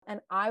and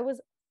I was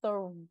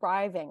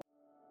thriving.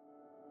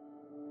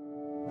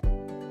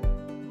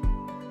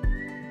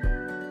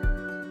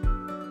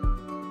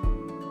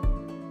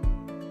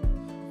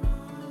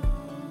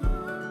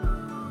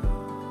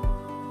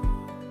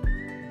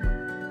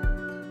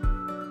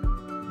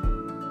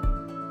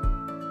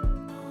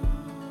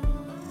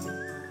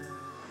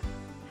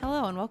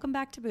 Hello and welcome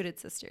back to Booted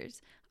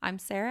Sisters. I'm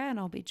Sarah and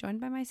I'll be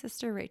joined by my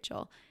sister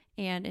Rachel.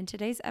 And in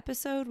today's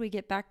episode, we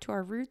get back to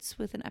our roots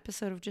with an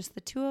episode of just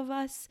the two of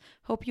us.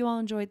 Hope you all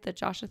enjoyed the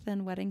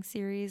Joshathan wedding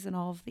series and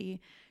all of the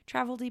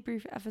travel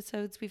debrief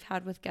episodes we've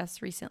had with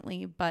guests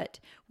recently.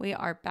 But we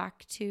are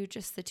back to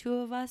just the two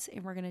of us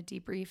and we're going to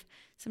debrief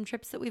some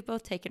trips that we've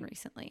both taken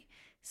recently.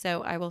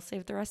 So I will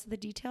save the rest of the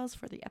details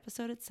for the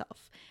episode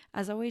itself.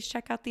 As always,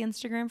 check out the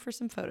Instagram for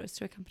some photos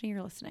to accompany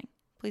your listening.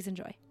 Please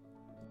enjoy.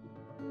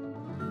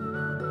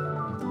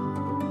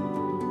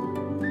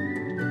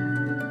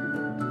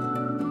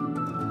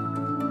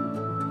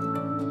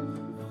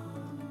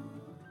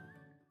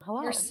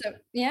 Hello.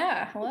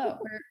 Hello.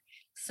 We're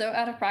so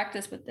out of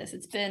practice with this.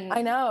 It's been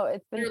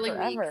forever.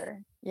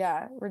 Weeks.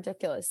 Yeah,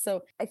 ridiculous.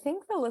 So I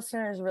think the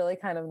listeners really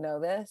kind of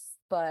know this,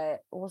 but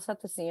we'll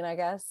set the scene, I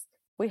guess.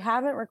 We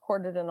haven't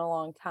recorded in a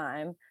long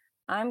time.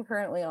 I'm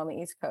currently on the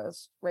East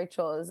Coast.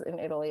 Rachel is in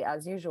Italy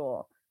as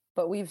usual,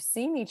 but we've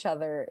seen each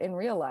other in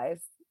real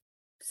life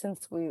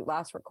since we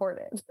last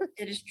recorded.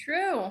 It is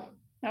true.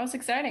 That was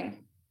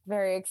exciting.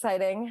 Very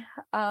exciting.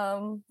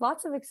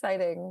 Lots of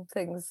exciting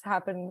things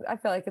happened. I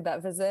feel like at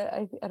that visit,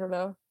 I don't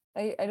know.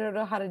 I don't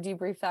know how to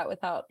debrief that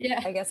without,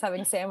 I guess,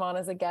 having Sam on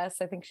as a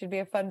guest. I think she'd be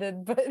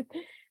offended, but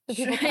the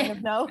people kind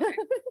of know.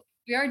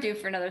 We are due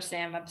for another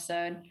Sam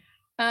episode.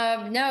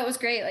 No, it was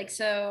great.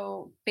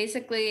 So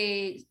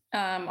basically,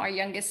 our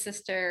youngest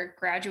sister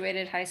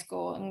graduated high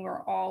school and we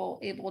were all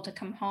able to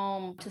come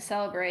home to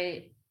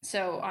celebrate.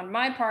 So on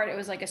my part, it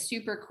was like a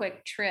super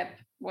quick trip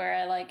where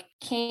I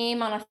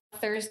came on a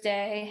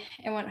Thursday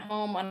and went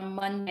home on a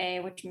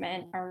Monday, which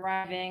meant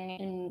arriving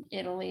in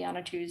Italy on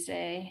a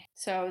Tuesday.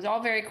 So it was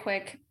all very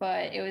quick,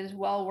 but it was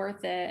well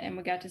worth it. And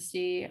we got to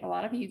see a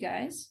lot of you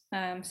guys.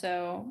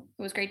 So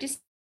it was great to see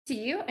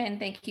you and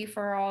thank you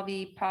for all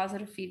the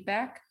positive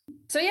feedback.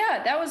 So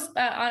yeah, that was,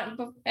 I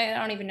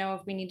don't even know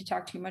if we need to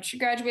talk too much. She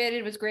graduated,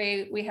 it was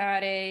great. We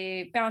had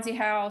a bouncy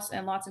house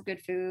and lots of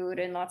good food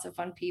and lots of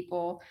fun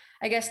people.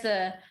 I guess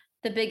the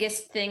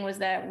biggest thing was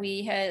that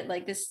we had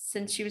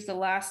since she was the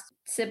last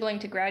sibling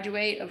to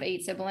graduate of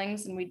 8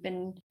 siblings, and we'd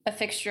been a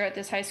fixture at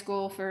this high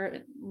school for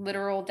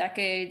literal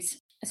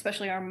decades,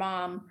 especially our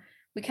mom.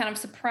 We kind of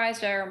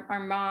surprised our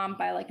mom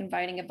by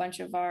inviting a bunch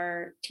of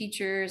our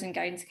teachers and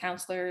guidance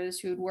counselors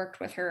who'd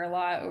worked with her a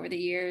lot over the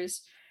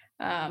years.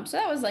 So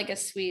that was a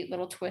sweet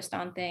little twist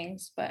on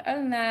things. But other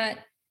than that,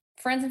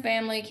 friends and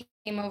family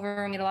came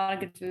over and we had a lot of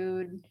good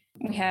food.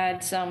 We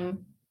had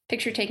some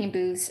picture taking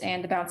booths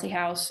and the bouncy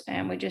house,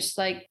 and we just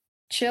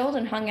chilled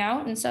and hung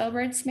out and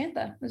celebrated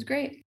Samantha. It was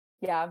great.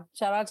 Yeah.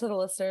 Shout out to the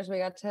listeners. We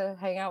got to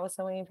hang out with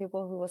so many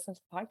people who listen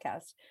to the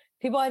podcast.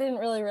 People I didn't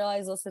really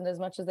realize listened as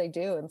much as they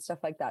do and stuff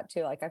like that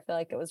too. I feel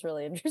like it was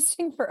really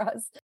interesting for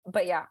us.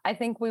 But yeah, I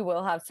think we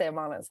will have Sam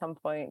on at some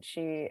point.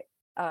 She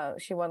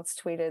once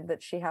tweeted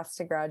that she has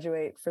to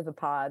graduate for the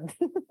pod.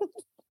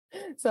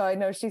 So I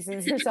know she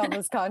sees herself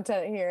as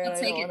content here and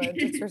I don't want to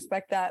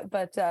disrespect that.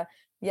 But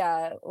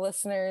yeah,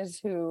 listeners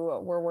who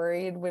were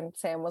worried when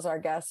Sam was our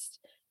guest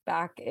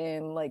back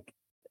in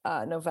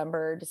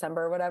November,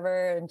 December,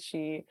 whatever, and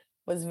she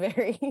was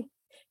very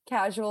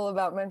casual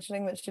about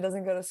mentioning that she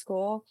doesn't go to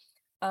school.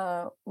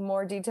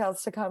 More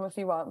details to come if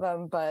you want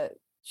them, but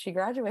she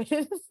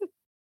graduated.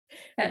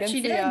 Against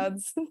she did. The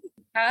odds.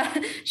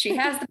 She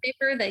has the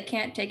paper, they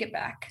can't take it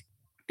back.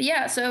 But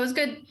yeah, so it was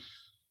good.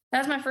 That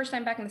was my first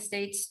time back in the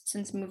States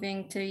since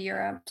moving to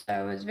Europe. So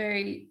it was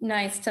very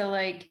nice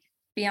to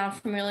be on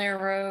familiar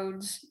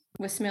roads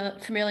with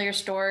familiar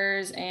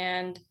stores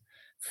and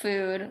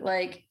food.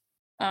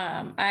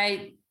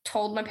 I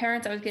told my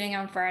parents I was getting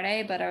on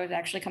Friday, but I was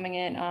actually coming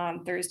in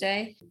on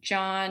Thursday.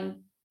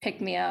 John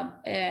picked me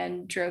up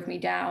and drove me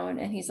down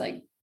and he's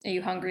like, "Are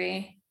you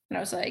hungry?" And I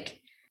was like,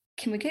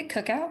 "Can we get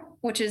cookout?"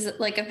 Which is a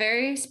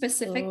very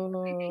specific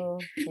thing.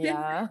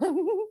 Yeah.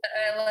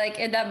 I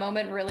in that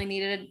moment really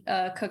needed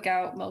a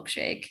cookout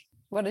milkshake.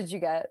 What did you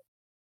get?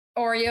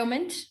 Oreo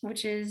mint,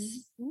 which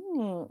is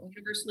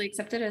universally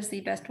accepted as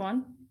the best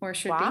one, or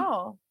should be.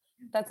 Wow.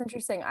 That's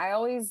interesting. I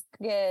always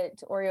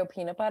get Oreo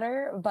peanut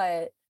butter,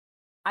 but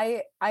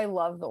I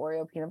love the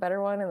Oreo peanut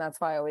butter one, and that's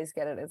why I always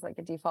get it as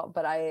a default.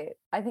 But I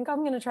think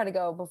I'm going to try to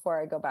go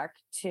before I go back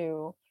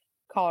to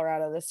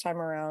Colorado this time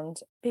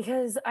around,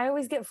 because I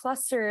always get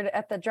flustered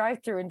at the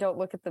drive-thru and don't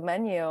look at the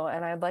menu,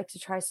 and I'd like to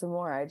try some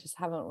more. I just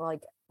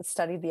haven't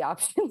studied the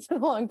options in a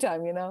long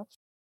time,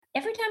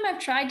 Every time I've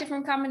tried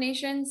different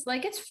combinations,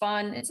 it's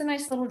fun. It's a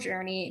nice little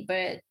journey,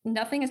 but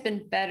nothing has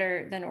been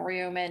better than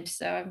Oreo mint.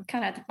 So I'm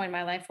kind of at the point in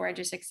my life where I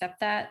just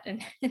accept that.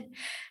 And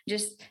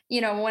just,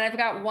 when I've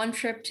got one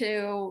trip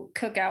to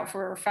Cookout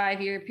for a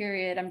 5-year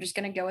period, I'm just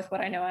going to go with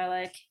what I know I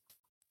like.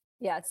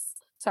 Yes.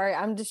 Sorry,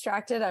 I'm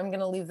distracted. I'm going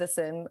to leave this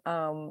in.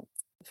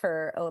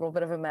 for a little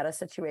bit of a meta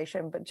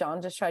situation, but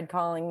John just tried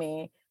calling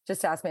me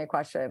just to ask me a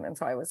question. And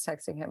so I was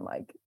texting him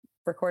like,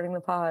 recording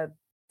the pod,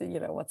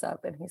 what's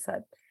up? And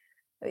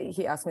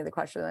he asked me the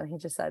question and he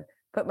just said,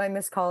 put my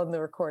missed call in the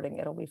recording.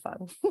 It'll be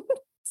fun.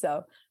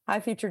 So hi,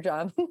 future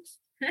John.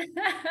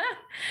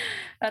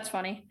 That's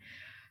funny.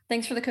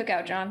 Thanks for the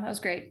cookout, John. That was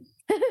great.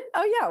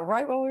 Oh yeah,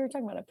 right while we were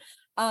talking about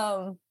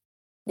it.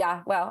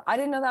 Yeah, well, I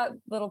didn't know that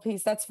little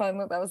piece. That's fun.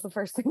 That was the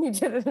first thing you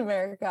did in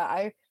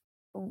America.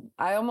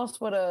 I almost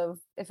would have,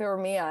 if it were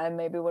me, I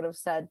maybe would have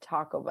said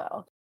Taco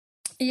Bell.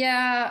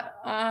 Yeah,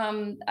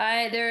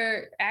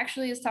 there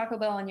actually is Taco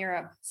Bell in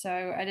Europe,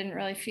 so I didn't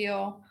really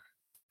feel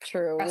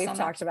true. We've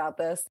talked about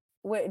this.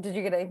 Wait, did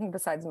you get anything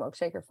besides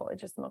milkshake or fully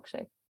just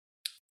milkshake?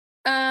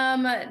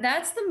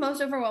 That's the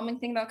most overwhelming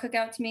thing about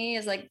cookout to me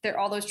is like there are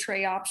all those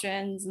tray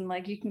options and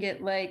like you can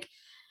get like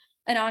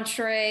an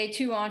entree,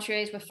 2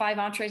 entrees with 5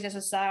 entrees as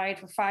a side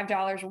for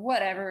 $5 or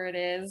whatever it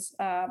is.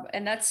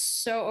 And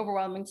that's so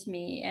overwhelming to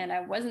me. And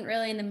I wasn't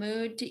really in the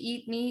mood to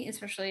eat meat,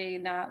 especially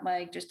not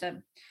like just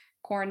a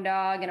corn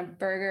dog and a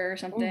burger or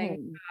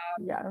something.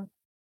 Yeah.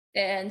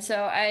 And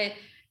so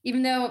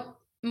even though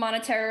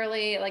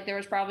monetarily, like there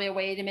was probably a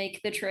way to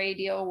make the tray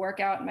deal work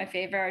out in my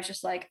favor, I was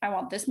just like, I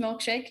want this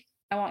milkshake,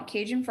 I want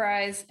Cajun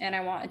fries, and I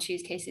want a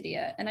cheese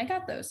quesadilla. And I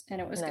got those and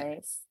it was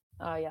nice.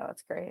 Good. Oh yeah,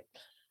 that's great.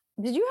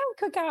 Did you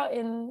have a cookout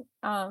in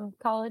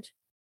college?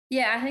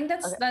 Yeah, I think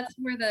that's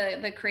where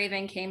the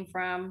craving came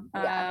from.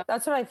 Yeah,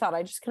 that's what I thought.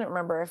 I just couldn't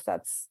remember if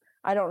that's,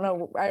 I don't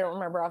know. I don't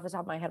remember off the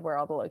top of my head where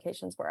all the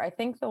locations were. I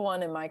think the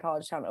one in my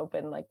college town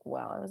opened like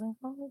while I was in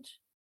college.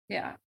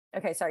 Yeah.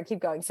 Okay, sorry, keep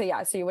going. So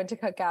yeah, so you went to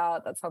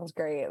cookout. That sounds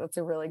great. That's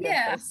a really good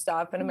first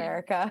stop in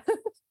America.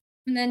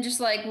 And then just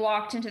like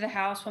walked into the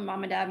house when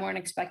mom and dad weren't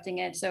expecting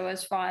it. So it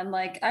was fun.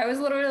 Like I was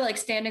literally like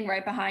standing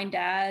right behind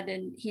dad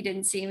and he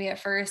didn't see me at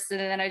first. And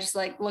then I just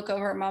like look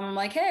over at mom. I'm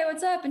like, hey,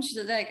 what's up? And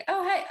she's like,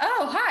 oh, hey,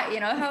 oh, hi. You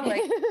know how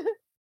like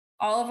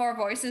all of our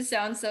voices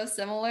sound so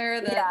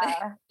similar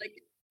that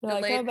like,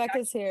 oh,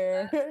 Becca's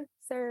here.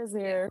 Sarah's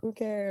here. Who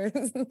cares?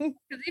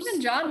 Because even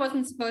John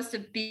wasn't supposed to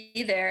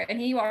be there. And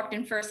he walked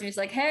in first and he's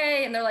like,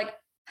 hey. And they're like,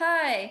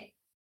 hi.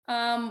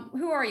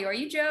 Who are you? Are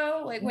you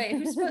Joe? Like, wait,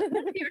 you're supposed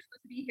to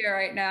be here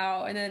right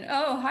now? And then,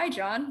 oh, hi,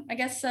 John. I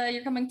guess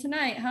you're coming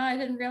tonight, huh? I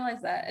didn't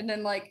realize that. And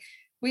then, like,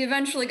 we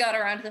eventually got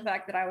around to the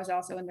fact that I was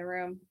also in the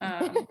room.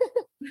 But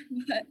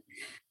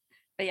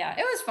yeah,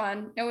 it was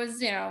fun. It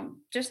was,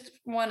 just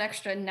one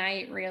extra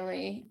night,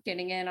 really,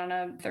 getting in on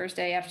a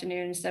Thursday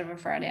afternoon instead of a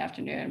Friday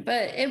afternoon.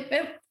 But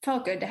it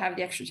felt good to have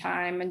the extra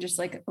time and just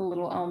like a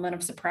little element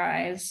of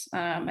surprise.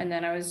 And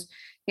then I was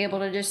able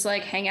to just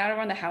like hang out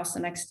around the house the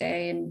next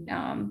day and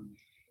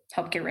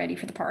help get ready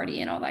for the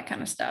party and all that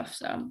kind of stuff.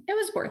 So it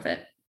was worth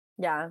it.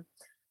 Yeah.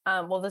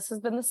 Well, this has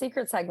been the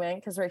secret segment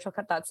because Rachel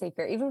kept that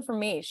secret. Even for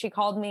me, she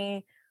called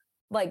me,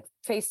 like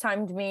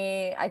FaceTimed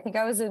me. I think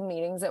I was in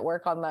meetings at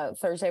work on the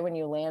Thursday when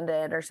you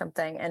landed or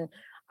something. And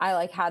I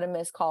like had a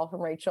missed call from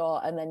Rachel.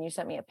 And then you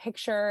sent me a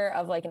picture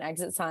of like an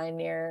exit sign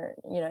near,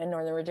 in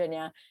Northern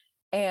Virginia.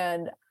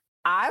 And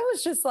I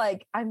was just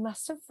like, I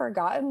must have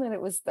forgotten that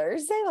it was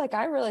Thursday. Like,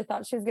 I really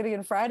thought she was getting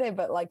in Friday,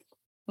 but like,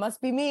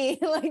 must be me.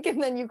 Like,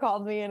 and then you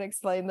called me and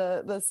explained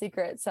the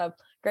secret. So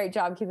great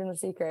job keeping the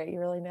secret. You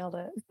really nailed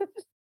it.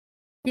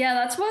 Yeah,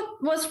 that's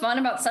what was fun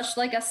about such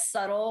like a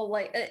subtle,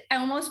 like, I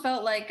almost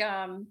felt like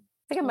a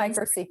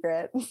micro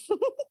secret.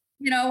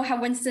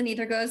 How Winston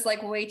either goes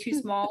like way too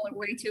small or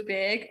way too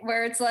big,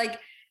 where it's like,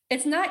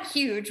 it's not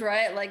huge,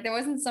 right? Like there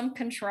wasn't some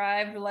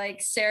contrived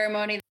like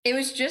ceremony. It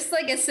was just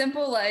like a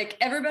simple, like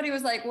everybody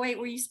was like, wait,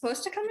 were you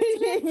supposed to come in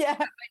today? Yeah.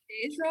 My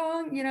day's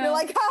wrong, You're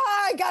like,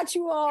 ha, I got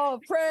you all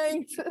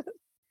pranked.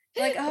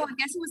 Like, oh, I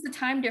guess it was the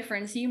time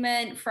difference. You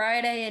meant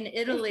Friday in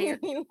Italy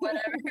or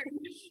whatever.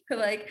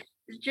 Like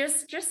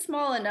just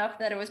small enough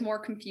that it was more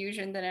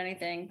confusion than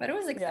anything, but it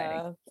was exciting.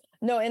 Yeah.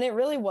 No, and it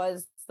really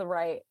was the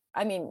right.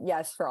 I mean,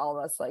 yes, for all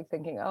of us, like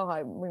thinking,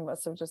 oh, we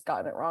must have just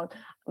gotten it wrong.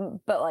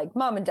 But like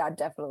mom and dad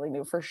definitely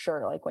knew for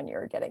sure, like when you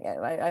were getting it.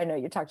 I know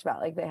you talked about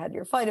like they had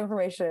your flight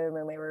information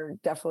and they were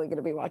definitely going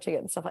to be watching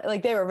it and stuff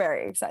like they were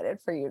very excited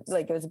for you.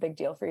 Like it was a big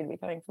deal for you to be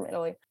coming from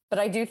Italy. But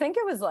I do think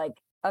it was like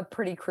a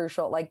pretty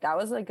crucial, like that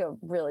was like a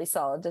really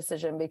solid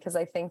decision because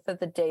I think that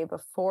the day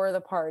before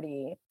the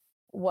party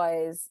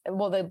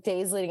the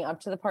days leading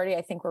up to the party,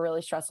 I think were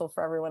really stressful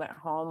for everyone at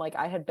home. Like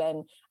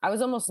I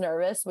was almost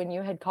nervous when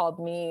you had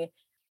called me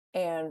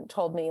and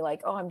told me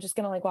like, oh, I'm just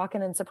going to like walk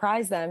in and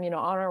surprise them, on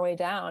our way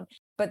down.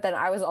 But then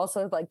I was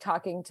also like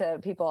talking to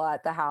people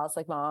at the house,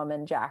 like mom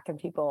and Jack and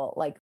people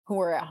like who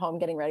were at home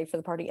getting ready for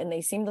the party. And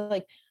they seemed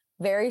like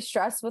very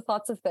stressed with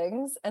lots of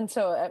things. And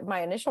so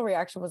my initial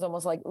reaction was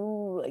almost like,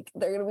 ooh, like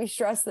they're going to be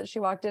stressed that she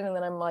walked in. And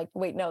then I'm like,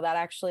 wait, no, that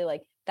actually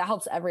like, that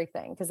helps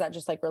everything. Cause that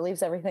just like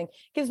relieves everything,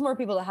 gives more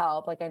people to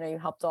help. Like, I know you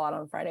helped a lot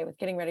on Friday with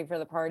getting ready for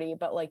the party,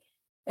 but like,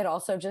 it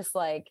also just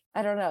like,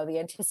 I don't know, the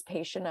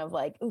anticipation of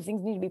like, oh,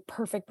 things need to be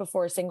perfect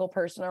before a single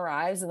person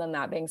arrives. And then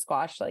that being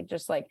squashed, like,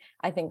 just like,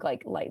 I think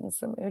like lightens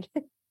the mood.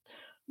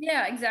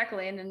 Yeah,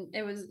 exactly. And then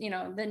it was,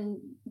 then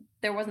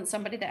there wasn't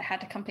somebody that had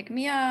to come pick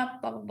me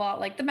up, blah, blah, blah.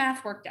 Like the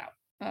math worked out.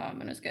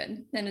 And it was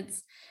good. And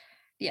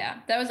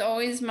that was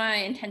always my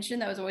intention.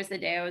 That was always the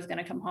day I was going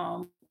to come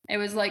home. It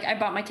was like, I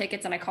bought my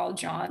tickets and I called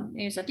John and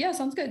he was like, yeah,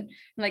 sounds good. And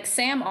like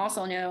Sam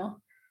also knew.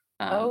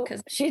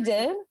 Because she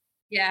did?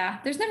 Yeah.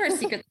 There's never a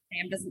secret that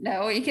Sam doesn't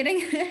know. Are you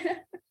kidding?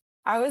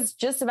 I was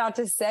just about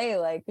to say,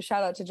 like,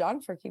 shout out to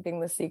John for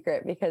keeping the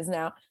secret, because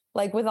now,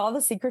 like, with all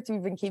the secrets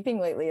we've been keeping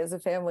lately as a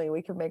family,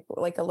 we could make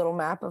like a little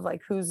map of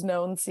like who's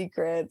known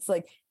secrets,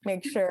 like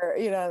make sure,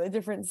 the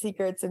different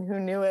secrets and who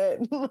knew it.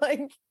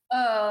 Like,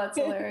 oh, that's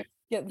hilarious.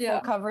 Get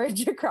full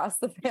coverage across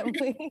the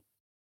family.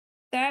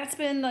 That's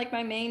been like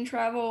my main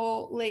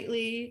travel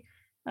lately.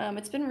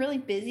 It's been really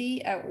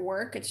busy at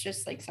work. It's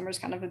just like summer's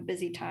kind of a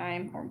busy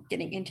time, or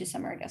getting into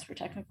summer. I guess we're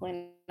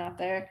technically not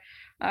there.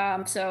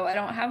 So I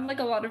don't have like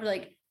a lot of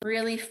like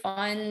really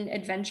fun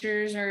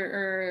adventures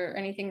or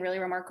anything really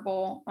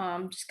remarkable.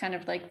 Just kind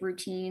of like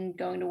routine,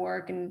 going to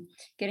work and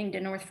getting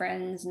dinner with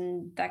friends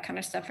and that kind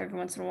of stuff every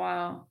once in a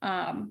while.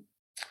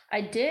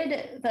 I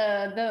did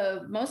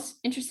the most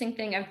interesting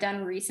thing I've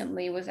done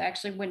recently was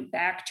actually went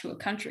back to a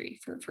country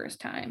for the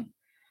first time.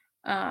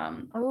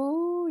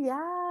 Oh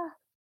yeah.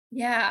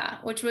 Yeah,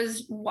 which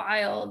was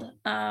wild.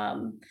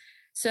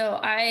 So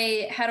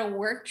I had a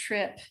work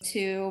trip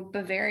to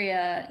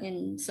Bavaria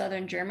in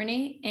southern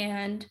Germany,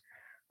 and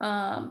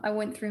I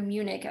went through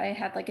Munich. I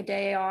had like a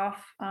day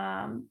off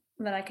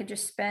that I could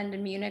just spend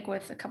in Munich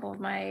with a couple of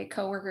my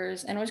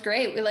coworkers, and it was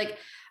great.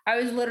 I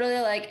was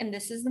literally like, and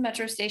this is the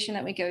metro station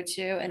that we go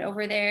to, and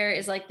over there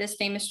is like this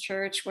famous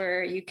church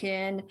where you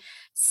can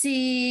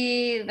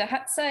see the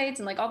hut sites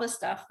and like all this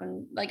stuff.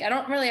 And like, I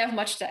don't really have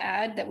much to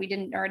add that we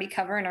didn't already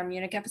cover in our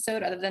Munich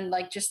episode, other than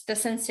like just the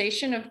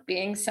sensation of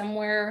being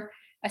somewhere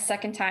a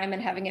second time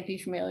and having it be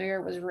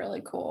familiar was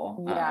really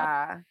cool.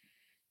 Yeah.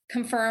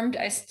 Confirmed,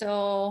 I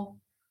still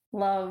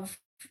love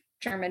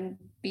German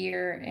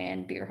beer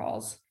and beer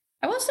halls.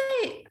 I will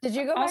say, did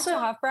you go back to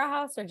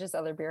Hofbrauhaus or just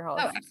other beer halls?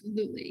 Oh,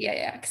 absolutely.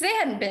 Yeah. Because they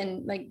hadn't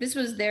been like, this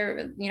was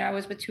their, I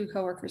was with two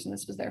coworkers and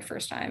this was their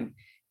first time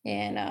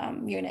in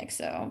Munich.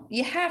 So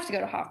you have to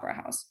go to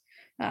Hofbrauhaus.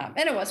 And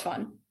it was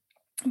fun.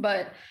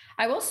 But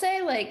I will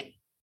say, like,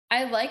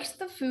 I liked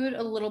the food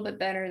a little bit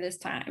better this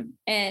time.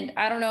 And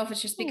I don't know if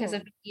it's just because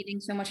I've been eating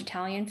so much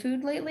Italian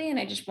food lately and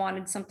I just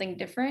wanted something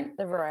different.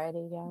 The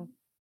variety, yeah.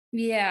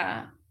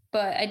 Yeah.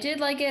 But I did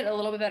like it a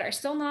little bit better. I'm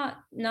still not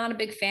a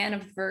big fan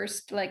of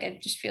Wurst. Like, I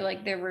just feel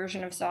like their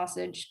version of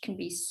sausage can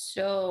be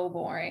so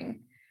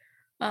boring.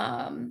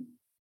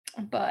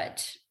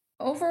 But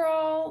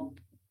overall,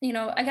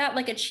 I got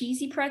like a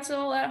cheesy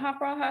pretzel at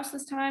Hofbrauhaus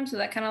this time, so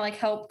that kind of like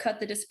helped cut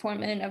the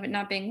disappointment of it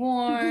not being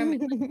warm.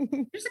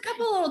 There's a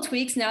couple of little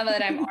tweaks now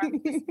that I'm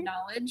armed with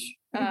knowledge.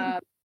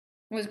 It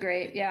was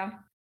great. Yeah.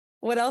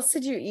 What else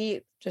did you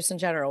eat? Just in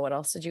general, what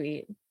else did you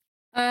eat?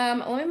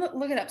 Let me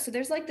look it up. So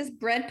there's like this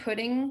bread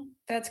pudding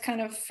that's kind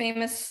of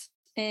famous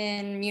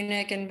in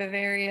Munich and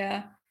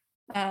Bavaria.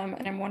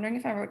 And I'm wondering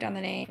if I wrote down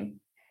the name.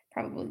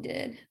 Probably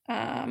did.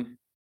 And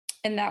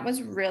that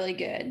was really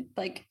good.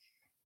 Like,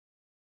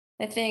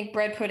 I think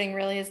bread pudding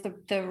really is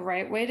the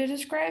right way to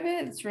describe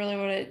it. It's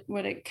really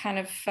what it kind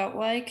of felt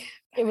like.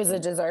 It was a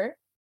dessert?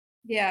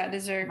 Yeah,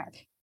 dessert.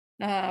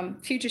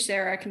 Future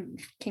Sarah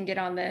can get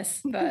on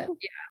this, but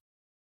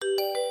yeah.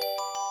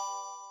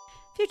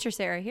 Future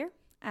Sarah here,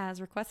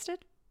 as requested.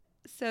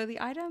 So the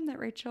item that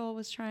Rachel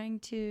was trying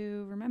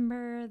to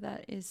remember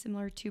that is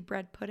similar to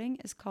bread pudding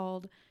is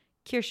called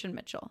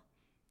Kirschenmitchell.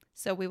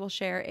 So we will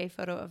share a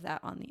photo of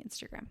that on the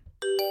Instagram.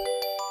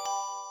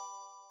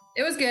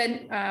 It was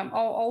good.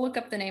 I'll look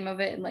up the name of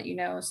it and let you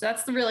know. So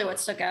that's really what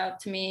stuck out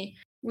to me.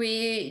 Do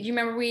you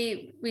remember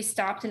we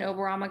stopped in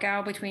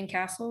Oberammergau between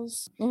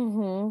castles?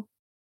 Mm-hmm.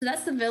 So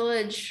that's the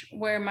village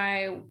where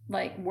my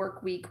like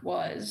work week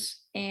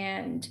was.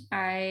 And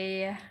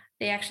they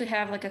actually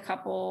have like a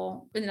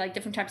couple like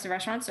different types of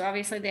restaurants. So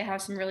obviously they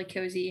have some really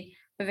cozy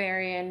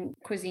Bavarian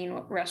cuisine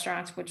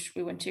restaurants, which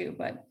we went to,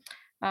 but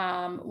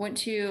went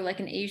to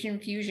like an Asian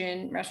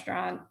fusion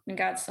restaurant and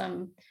got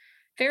some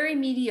very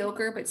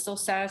mediocre but still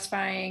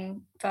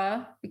satisfying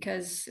pho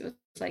because it was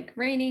like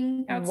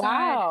raining outside.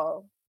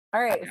 Wow.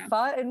 All right. Yeah.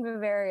 Pho in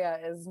Bavaria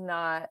is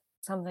not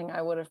something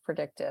I would have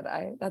predicted.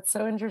 That's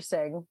so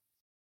interesting.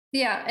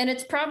 Yeah. And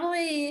it's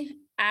probably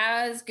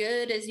as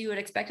good as you would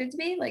expect it to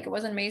be. Like, it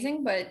wasn't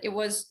amazing, but it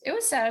was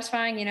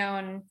satisfying,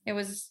 and it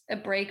was a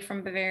break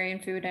from Bavarian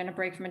food and a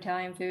break from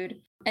Italian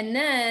food. And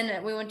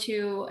then we went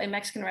to a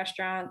Mexican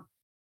restaurant,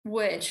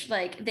 which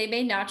like they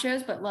made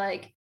nachos, but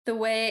like the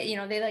way,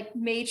 they like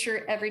made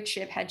sure every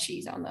chip had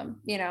cheese on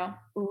them,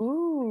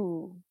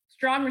 Ooh.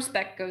 Strong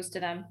respect goes to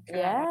them.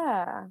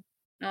 Yeah.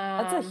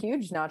 That's a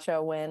huge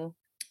nacho win.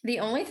 The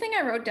only thing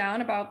I wrote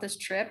down about this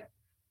trip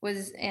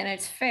was, and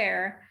it's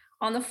fair,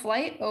 on the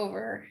flight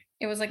over,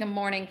 it was like a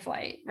morning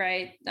flight,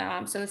 right?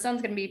 So the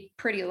sun's going to be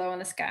pretty low in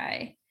the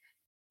sky.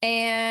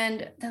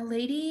 And the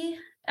lady,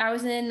 I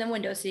was in the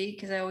window seat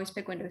because I always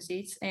pick window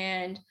seats.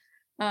 And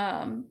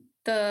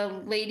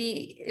the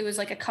lady, it was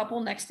like a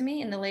couple next to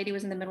me and the lady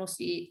was in the middle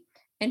seat.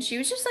 And she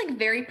was just like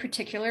very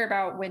particular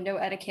about window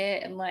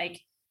etiquette and like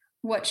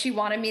what she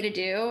wanted me to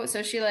do.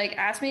 So she like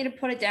asked me to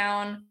put it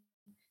down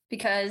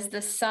because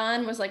the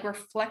sun was like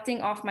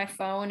reflecting off my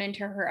phone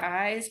into her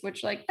eyes,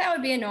 which like that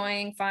would be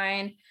annoying,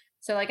 fine.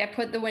 So like I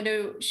put the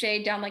window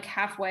shade down like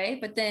halfway,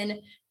 but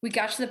then we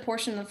got to the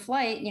portion of the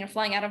flight, you know,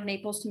 flying out of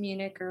Naples to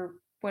Munich or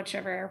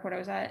whichever airport I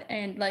was at,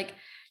 and like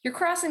you're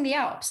crossing the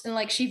Alps, and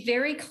like she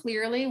very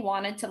clearly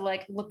wanted to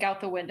like look out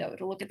the window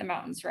to look at the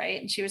mountains, right?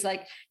 And she was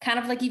like kind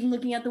of like even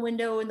looking out the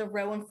window in the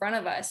row in front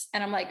of us,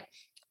 and I'm like,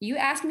 you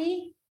asked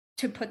me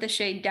to put the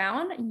shade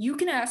down, you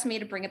can ask me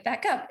to bring it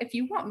back up if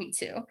you want me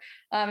to.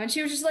 And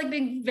she was just like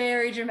being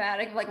very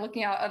dramatic, like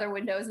looking out other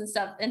windows and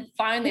stuff. And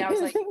finally, I was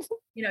like,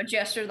 you know,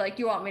 gestured like,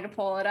 you want me to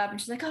pull it up? And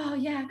she's like, oh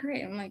yeah,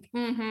 great. I'm like,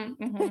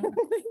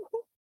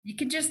 You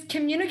could just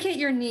communicate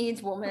your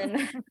needs, woman.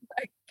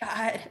 Like,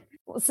 God.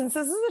 Well, since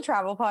this is a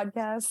travel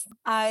podcast,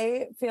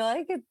 I feel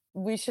like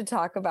we should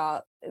talk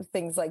about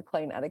things like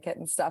plane etiquette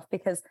and stuff,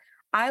 because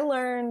I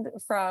learned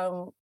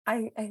from,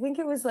 I think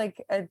it was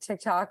like a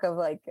TikTok of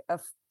like a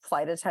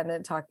flight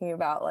attendant talking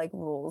about like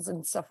rules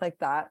and stuff like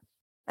that.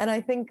 And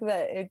I think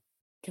that it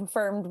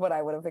confirmed what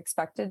I would have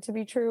expected to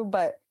be true.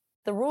 But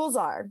the rules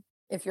are,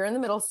 if you're in the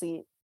middle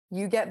seat,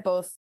 you get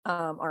both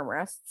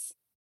armrests,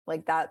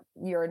 like that,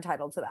 you're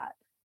entitled to that.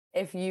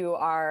 If you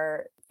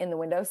are in the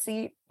window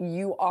seat,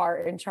 you are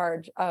in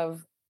charge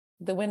of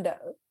the window.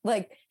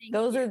 Like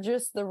those are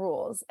just the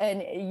rules,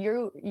 and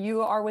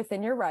you are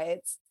within your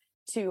rights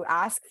to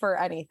ask for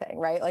anything,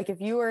 right? Like if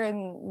you were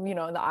in, you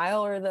know, the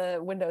aisle or the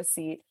window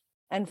seat,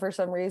 and for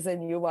some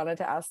reason you wanted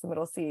to ask the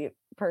middle seat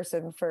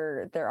person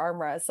for their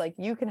armrest, like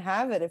you can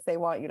have it if they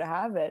want you to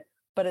have it,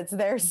 but it's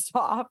theirs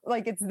to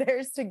like it's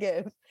theirs to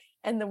give.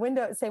 And the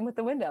window, same with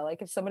the window.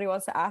 Like if somebody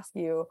wants to ask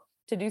you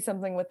to do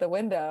something with the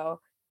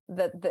window,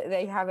 that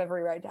they have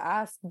every right to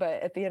ask,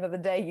 but at the end of the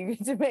day, you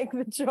get to make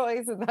the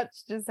choice, and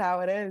that's just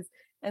how it is.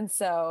 And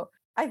so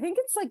I think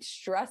it's like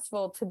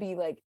stressful to be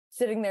like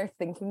sitting there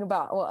thinking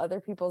about what other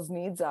people's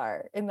needs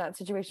are in that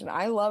situation.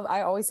 I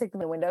always take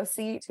the window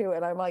seat too.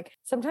 And I'm like,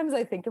 sometimes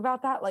I think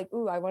about that, like,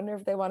 ooh, I wonder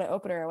if they want it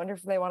open, or I wonder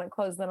if they want it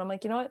closed. Then I'm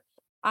like, you know what?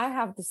 I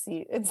have the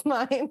seat. It's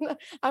mine.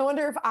 I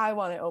wonder if I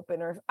want it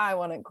open or if I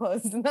want it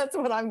closed. And that's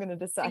what I'm going to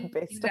decide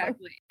based on.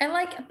 And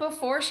like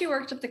before she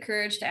worked up the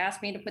courage to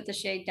ask me to put the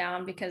shade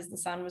down because the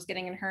sun was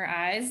getting in her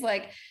eyes,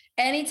 like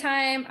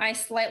anytime I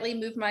slightly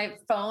moved my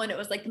phone, it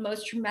was like the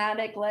most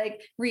dramatic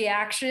like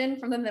reaction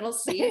from the middle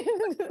seat.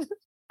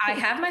 I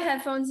have my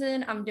headphones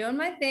in, I'm doing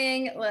my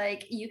thing.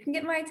 Like you can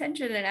get my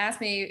attention and ask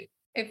me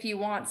if you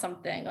want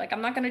something. Like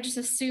I'm not going to just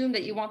assume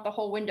that you want the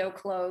whole window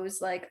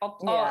closed. Like I'll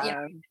you know, I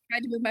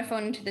tried to move my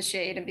phone into the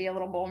shade and be a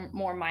little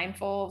more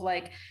mindful of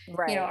like,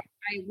 you know,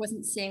 I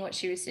wasn't seeing what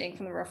she was seeing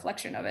from the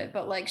reflection of it,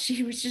 but like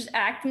she was just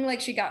acting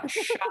like she got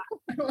shot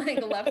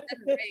like left and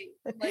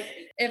right. Like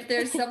if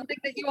there's something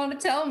that you want to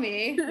tell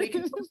me, we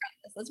can work on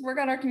this. Let's work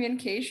on our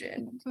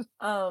communication.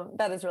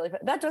 That is really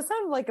fun. That does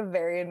sound like a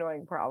very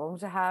annoying problem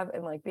to have,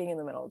 and like being in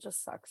the middle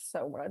just sucks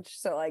so much.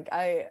 So like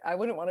I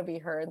wouldn't want to be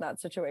her in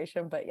that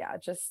situation, but yeah,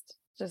 just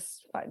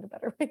find a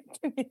better way to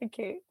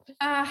communicate.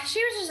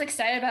 She was just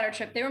excited about her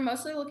trip. They were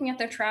mostly looking at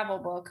their travel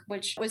book,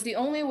 which was the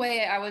only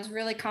way I was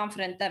really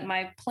confident that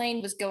my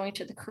plane was going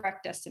to the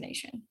correct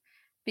destination.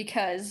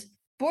 Because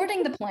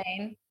boarding the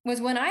plane was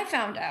when I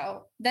found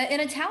out that in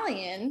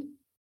Italian,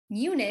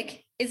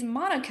 Munich is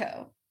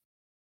Monaco,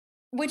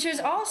 which is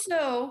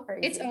also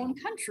its own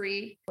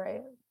country.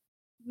 Right.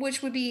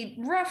 Which would be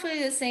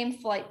roughly the same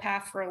flight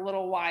path for a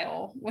little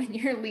while when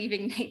you're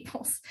leaving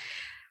Naples.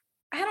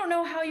 I don't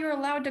know how you're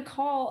allowed to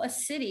call a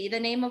city the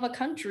name of a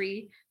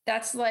country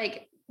that's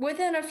like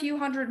within a few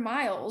hundred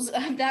miles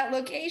of that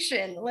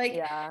location. Like,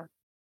 yeah.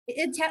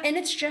 And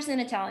it's just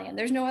in Italian.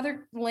 There's no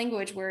other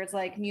language where it's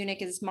like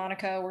Munich is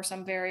Monaco or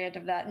some variant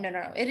of that.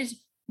 No. It is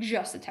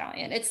just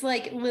Italian. It's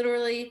like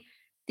literally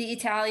the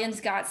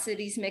Italians got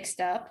cities mixed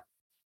up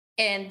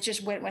and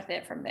just went with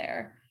it from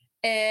there.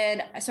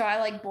 And so I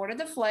like boarded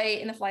the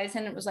flight, and the flight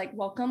attendant was like,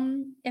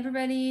 welcome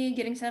everybody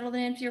getting settled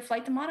in for your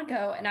flight to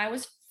Monaco. And I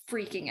was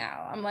freaking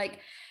out. I'm like,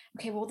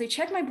 okay, well, they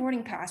checked my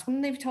boarding pass.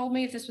 Wouldn't they've told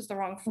me if this was the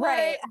wrong flight?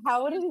 Right.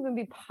 How would it even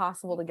be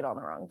possible to get on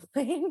the wrong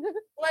plane?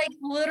 Like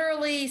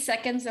literally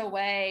seconds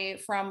away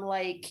from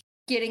like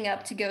getting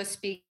up to go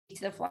speak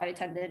to the flight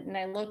attendant. And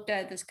I looked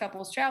at this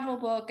couple's travel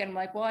book, and I'm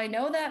like, well, I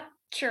know that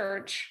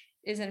church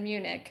is in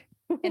Munich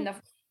and the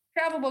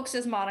travel book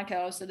says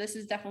Monaco. So this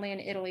is definitely an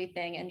Italy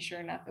thing. And sure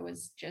enough, it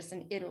was just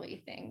an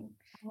Italy thing.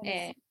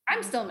 And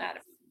I'm still mad at it,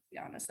 to be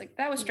honest. Like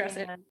that was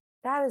stressing. Yeah.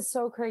 That is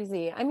so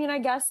crazy. I mean, I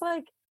guess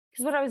like,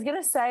 because what I was going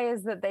to say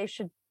is that they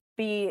should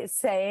be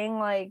saying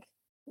like,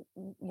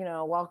 you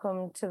know,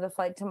 welcome to the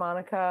flight to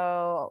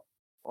Monaco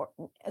or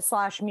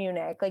 /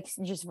 Munich, like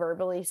just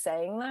verbally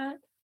saying that.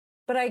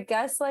 But I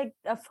guess like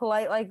a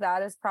flight like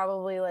that is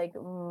probably like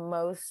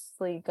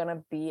mostly going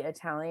to be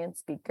Italian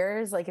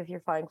speakers. Like if you're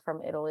flying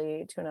from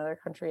Italy to another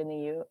country in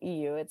the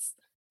EU, it's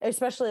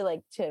especially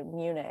like to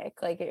Munich,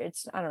 like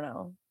it's, I don't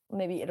know,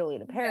 maybe Italy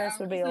to Paris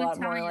would be a lot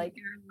more like,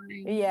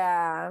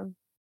 yeah.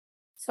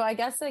 So I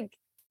guess like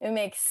it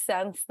makes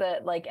sense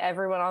that like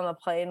everyone on the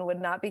plane would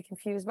not be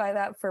confused by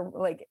that for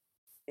like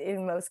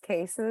in most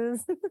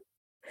cases.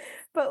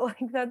 But like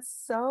that's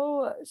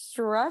so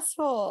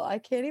stressful. I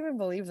can't even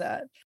believe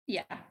that.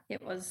 Yeah,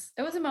 it was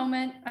a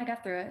moment. I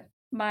got through it.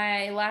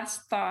 My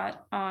last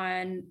thought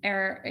on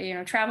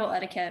travel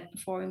etiquette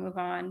before we move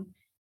on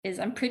is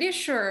I'm pretty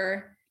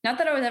sure, not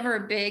that I was ever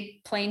a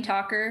big plane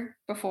talker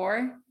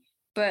before,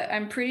 but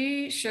I'm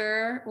pretty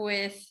sure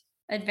with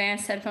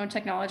advanced headphone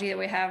technology that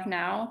we have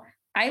now,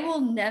 I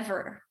will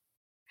never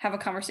have a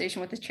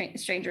conversation with a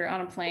stranger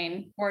on a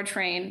plane or a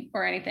train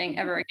or anything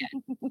ever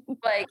again.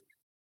 Like,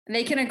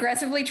 they can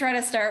aggressively try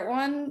to start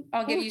one.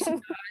 I'll give you some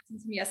nods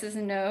and some yeses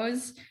and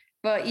nos.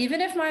 But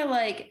even if my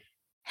like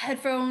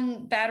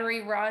headphone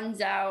battery runs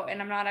out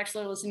and I'm not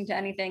actually listening to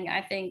anything,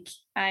 I think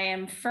I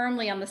am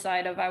firmly on the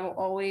side of I will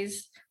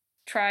always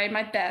try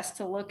my best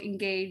to look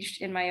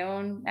engaged in my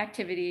own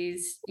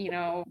activities,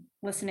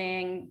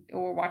 listening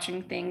or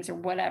watching things or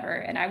whatever.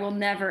 And I will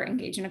never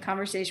engage in a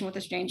conversation with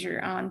a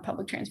stranger on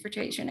public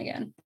transportation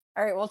again.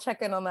 All right, we'll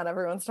check in on that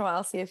every once in a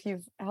while, see if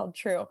you've held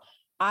true.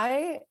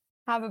 I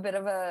have a bit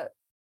of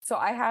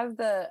I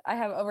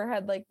have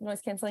overhead like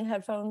noise canceling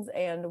headphones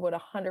and would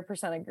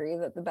 100% agree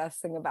that the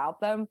best thing about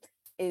them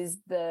is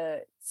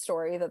the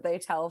story that they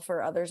tell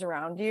for others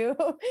around you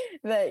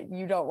that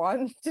you don't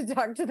want to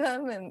talk to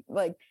them and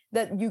like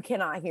that you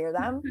cannot hear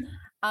them.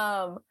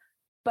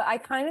 But I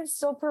kind of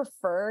still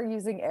prefer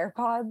using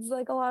AirPods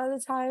like a lot of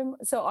the time.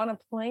 So on a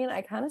plane,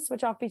 I kind of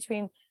switch off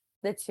between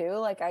the two.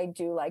 Like I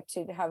do like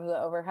to have the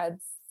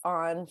overheads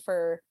on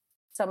for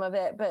some of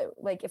it, but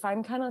like if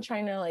I'm kind of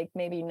trying to like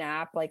maybe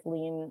nap, like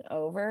lean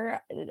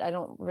over, I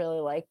don't really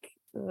like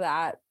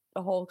that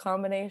whole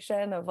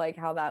combination of like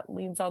how that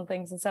leans on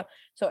things and stuff.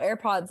 So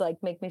AirPods like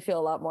make me feel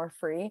a lot more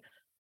free,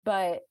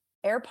 but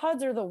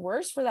AirPods are the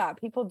worst for that.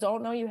 People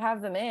don't know you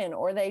have them in,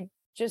 or they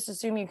just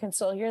assume you can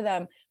still hear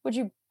them, which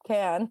you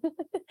can.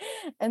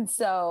 And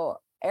so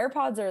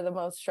AirPods are the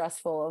most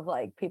stressful of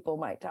like people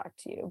might talk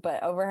to you,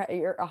 but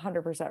you're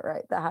 100%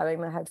 right that having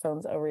the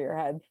headphones over your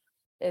head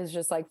is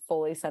just like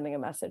fully sending a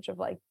message of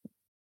like,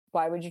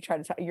 why would you try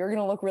to talk? You're going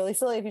to look really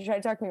silly if you try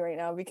to talk to me right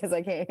now because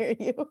I can't hear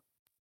you.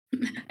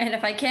 And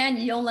if I can,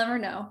 you'll never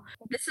know.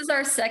 This is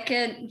our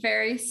second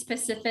very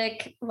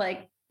specific,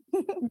 like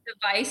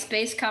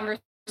device-based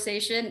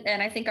conversation.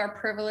 And I think our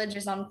privilege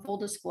is on full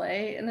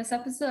display in this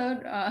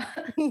episode.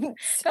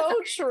 So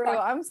true.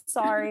 I'm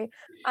sorry.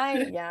 I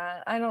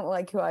don't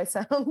like who I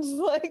sound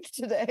like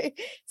today.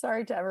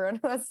 Sorry to everyone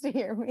who has to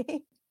hear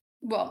me.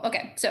 Well,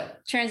 okay. So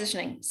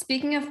transitioning.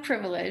 Speaking of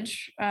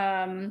privilege,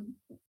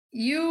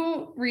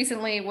 you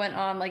recently went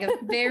on like a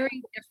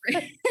very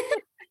different,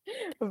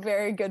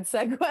 very good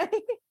segue.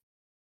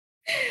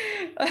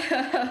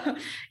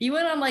 You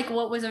went on like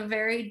what was a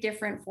very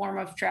different form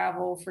of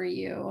travel for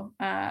you.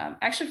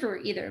 Actually, for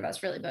either of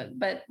us, really,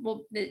 but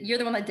well, you're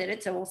the one that did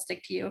it, so we'll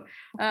stick to you.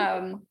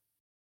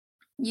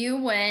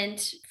 You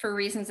went for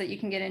reasons that you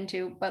can get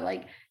into, but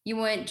like you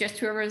went just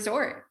to a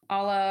resort,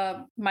 a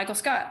la Michael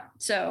Scott.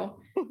 So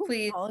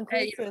please,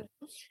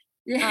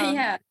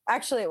 yeah.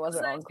 Actually, it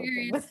wasn't all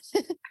inclusive.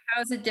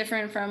 How is it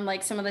different from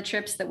like some of the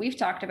trips that we've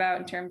talked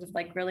about in terms of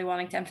like really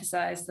wanting to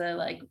emphasize the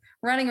like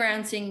running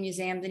around, seeing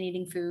museums and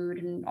eating food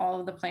and all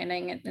of the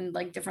planning and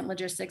like different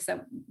logistics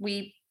that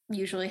we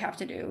usually have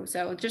to do.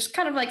 So just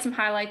kind of like some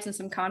highlights and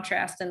some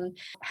contrast. And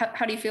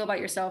how do you feel about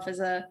yourself as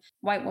a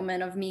white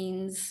woman of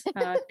means?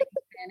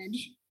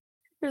 Advantage?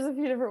 There's a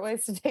few different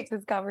ways to take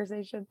this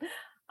conversation.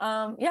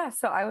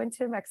 So I went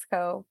to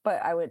Mexico,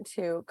 but I went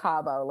to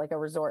Cabo, like a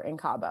resort in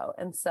Cabo.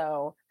 And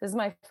so this is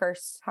my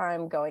first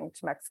time going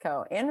to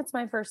Mexico, and it's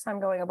my first time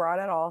going abroad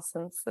at all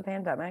since the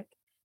pandemic,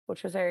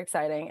 which was very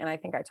exciting. And I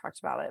think I talked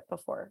about it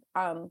before.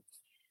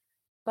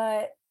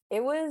 But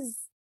it was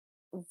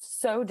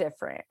so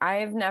different.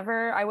 I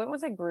went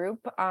with a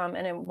group,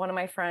 and one of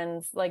my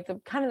friends, like the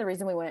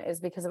reason we went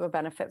is because of a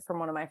benefit from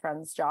one of my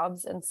friends'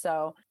 jobs. And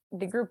so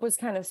the group was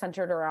kind of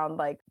centered around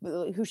like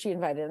who she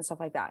invited and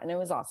stuff like that. And it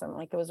was awesome.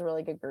 Like it was a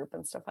really good group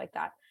and stuff like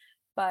that.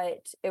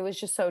 But it was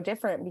just so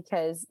different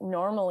because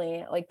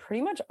normally like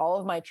pretty much all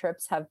of my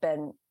trips have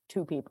been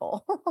two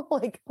people,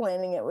 like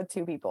planning it with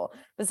two people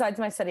besides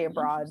my study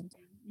abroad.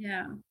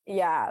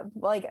 Yeah.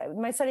 Like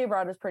my study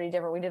abroad was pretty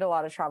different. We did a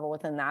lot of travel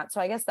within that. So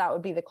I guess that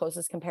would be the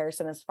closest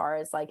comparison as far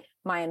as like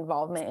my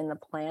involvement in the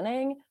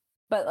planning.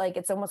 But like,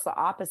 it's almost the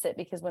opposite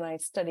because when I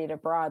studied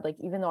abroad, like,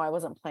 even though I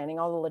wasn't planning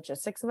all the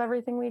logistics of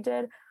everything we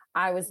did,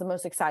 I was the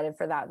most excited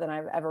for that than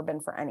I've ever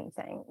been for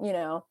anything,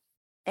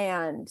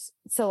 And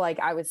so like,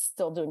 I was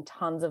still doing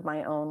tons of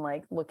my own,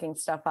 like looking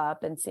stuff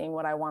up and seeing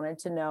what I wanted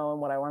to know and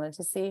what I wanted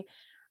to see.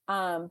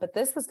 But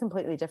this was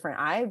completely different.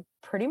 I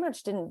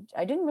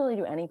didn't really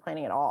do any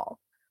planning at all.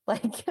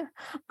 Like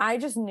I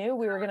just knew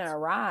we were going to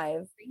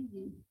arrive.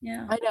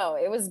 Yeah. I know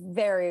it was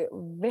very,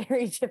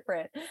 very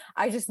different.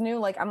 I just knew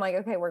like, I'm like,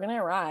 okay, we're going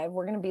to arrive.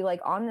 We're going to be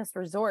like on this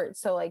resort.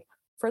 So like,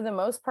 for the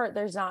most part,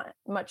 there's not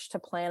much to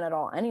plan at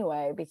all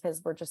anyway,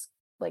 because we're just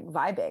like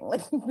vibing,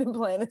 like the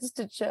plan is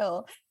to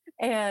chill.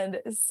 And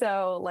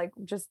so like,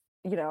 just,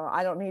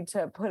 I don't need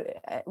to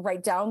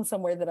write down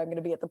somewhere that I'm going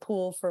to be at the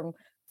pool from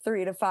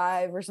 3 to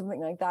 5 or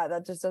something like that.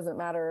 That just doesn't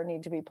matter or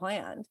need to be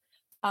planned.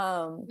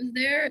 Was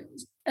there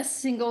a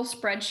single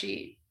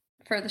spreadsheet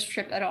for this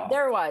trip at all?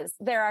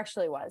 There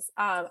actually was.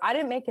 I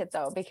didn't make it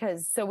though,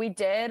 because so we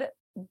did,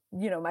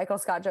 Michael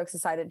Scott, jokes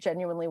aside, it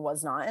genuinely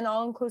was not an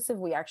all-inclusive.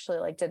 We actually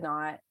like did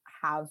not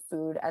have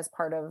food as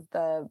part of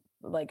the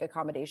like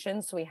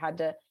accommodation. So we had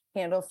to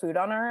handle food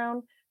on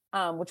our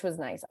own, which was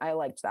nice. I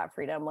liked that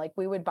freedom. Like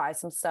we would buy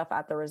some stuff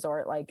at the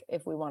resort. Like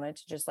if we wanted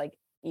to just like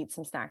eat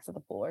some snacks at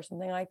the pool or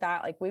something like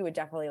that, like we would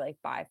definitely like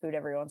buy food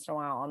every once in a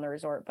while on the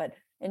resort. But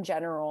in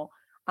general,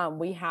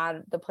 we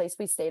had the place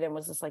we stayed in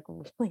was this like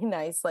really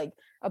nice like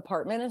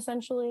apartment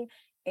essentially,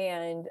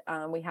 and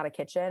we had a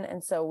kitchen,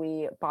 and so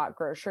we bought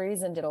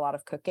groceries and did a lot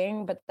of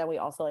cooking, but then we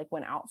also like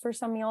went out for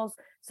some meals.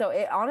 So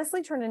it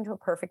honestly turned into a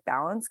perfect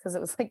balance because it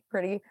was like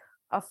pretty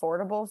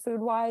affordable food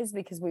wise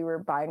because we were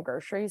buying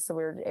groceries, so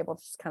we were able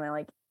to just kind of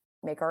like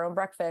make our own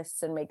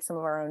breakfasts and make some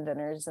of our own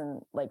dinners and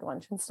like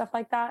lunch and stuff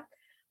like that.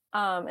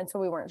 And so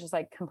we weren't just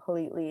like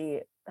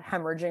completely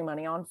hemorrhaging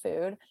money on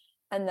food.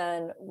 And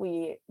then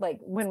we like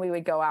when we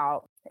would go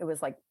out, it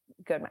was like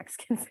good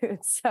Mexican food.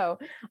 So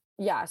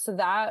yeah, so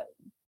that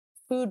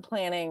food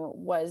planning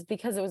was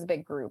because it was a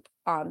big group.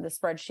 The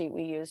spreadsheet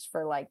we used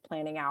for like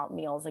planning out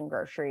meals and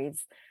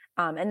groceries,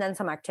 and then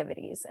some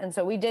activities. And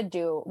so we did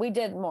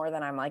more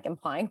than I'm like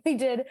implying we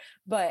did,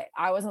 but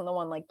I wasn't the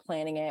one like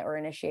planning it or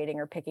initiating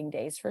or picking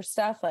days for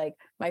stuff. Like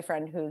my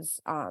friend who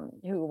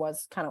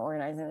was kind of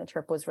organizing the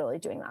trip was really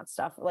doing that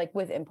stuff, like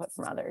with input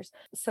from others.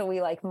 So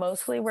we like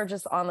mostly were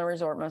just on the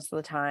resort most of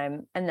the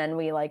time. And then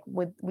we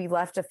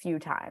left a few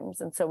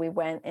times. And so we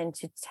went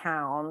into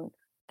town.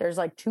 There's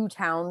like 2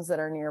 towns that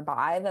are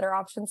nearby that are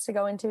options to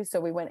go into. So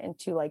we went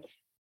into like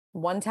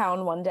one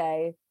town one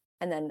day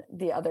and then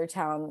the other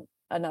town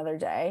another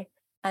day.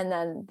 And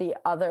then the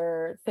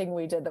other thing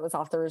we did that was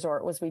off the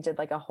resort was we did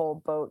like a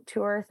whole boat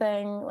tour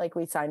thing. Like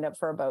we signed up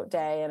for a boat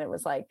day, and it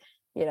was like,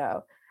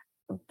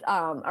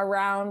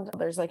 around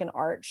there's like an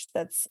arch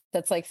that's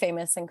like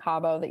famous in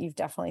Cabo that you've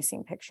definitely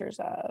seen pictures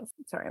of.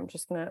 Sorry, I'm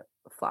just gonna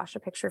flash a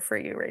picture for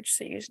you, Rach,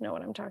 so you just know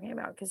what I'm talking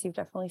about because you've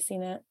definitely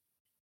seen it.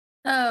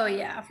 Oh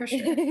yeah, for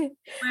sure. Wow.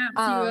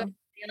 So you were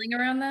sailing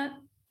around that?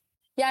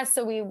 Yeah,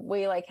 so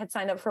we like had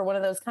signed up for one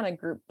of those kind of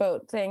group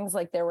boat things.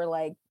 Like there were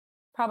like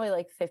probably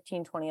like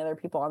 15, 20 other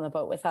people on the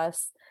boat with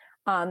us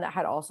that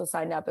had also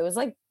signed up. It was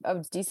like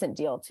a decent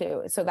deal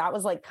too. So that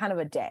was like kind of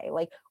a day.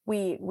 Like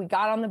we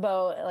got on the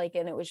boat, like,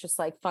 and it was just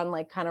like fun,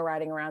 like kind of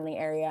riding around the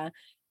area.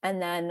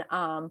 And then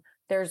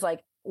there's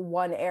like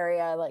one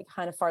area like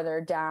kind of farther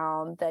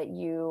down that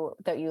you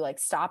like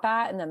stop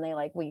at, and then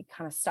we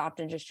kind of stopped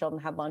and just chilled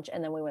and had lunch,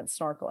 and then we went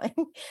snorkeling.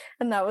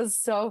 And that was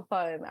so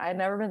fun. I'd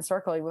never been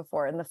snorkeling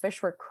before, and the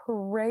fish were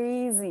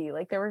crazy.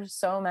 Like there were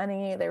so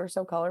many, they were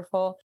so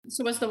colorful.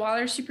 So was the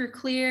water super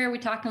clear? We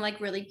talking like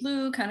really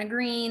blue, kind of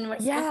green?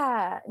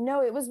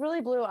 No, it was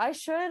really blue.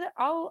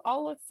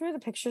 I'll look through the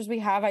pictures we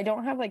have. I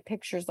don't have like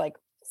pictures like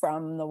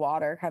from the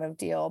water kind of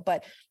deal,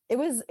 but it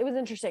was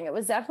interesting. It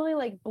was definitely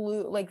like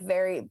blue, like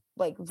very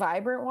like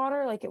vibrant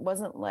water. Like it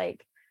wasn't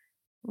like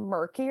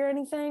murky or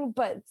anything,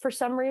 but for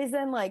some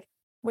reason, like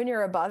when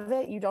you're above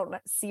it, you don't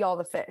see all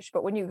the fish,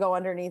 but when you go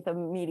underneath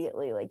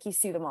immediately, like you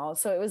see them all.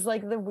 So it was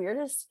like the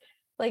weirdest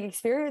like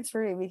experience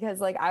for me, because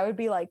like I would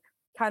be like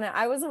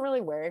I wasn't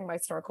really wearing my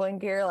snorkeling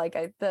gear. Like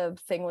the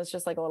thing was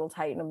just like a little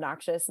tight and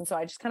obnoxious. And so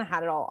I just kind of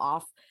had it all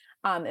off.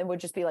 And would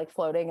just be like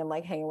floating and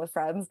like hanging with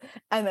friends.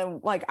 And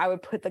then like I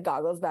would put the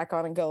goggles back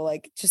on and go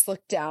like just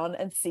look down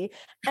and see.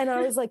 And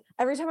I was like,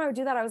 every time I would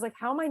do that, I was like,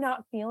 how am I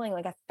not feeling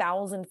like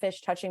 1,000 fish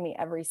touching me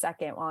every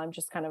second while I'm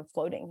just kind of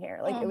floating here?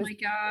 Like it was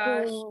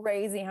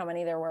crazy how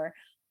many there were.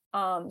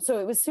 So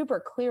it was super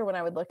clear when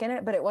I would look in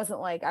it, but it wasn't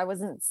like I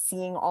wasn't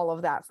seeing all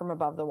of that from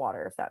above the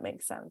water, if that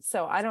makes sense.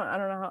 So I don't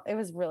know how, it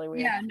was really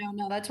weird. Yeah,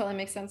 no, that totally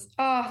makes sense.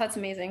 Oh, that's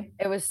amazing.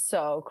 It was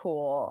so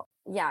cool.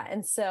 Yeah.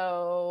 And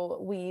so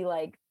we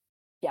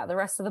the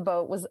rest of the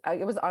boat was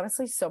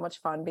honestly so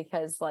much fun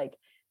because like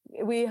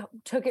we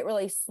took it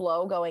really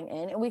slow going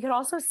in, and we could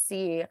also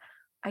see,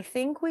 I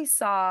think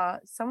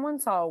someone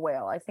saw a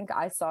whale. I think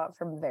I saw it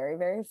from very,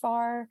 very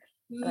far.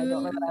 And I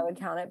don't know that I would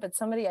count it, but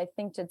somebody I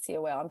think did see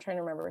a whale. I'm trying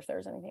to remember if there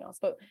was anything else,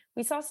 but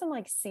we saw some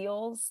like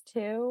seals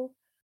too.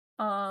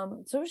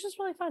 So it was just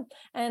really fun.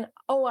 And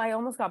I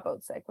almost got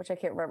boat sick, which I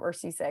can't remember, or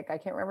seasick. I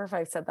can't remember if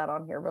I said that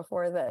on here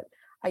before, that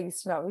I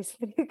used to not be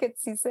somebody who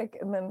gets seasick.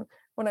 And then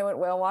when I went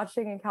whale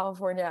watching in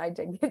California, I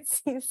did get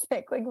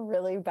seasick like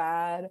really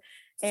bad.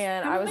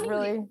 And I was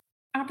really...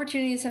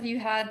 opportunities have you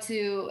had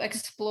to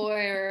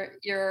explore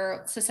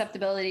your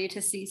susceptibility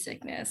to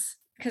seasickness?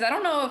 Because I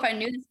don't know if I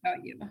knew this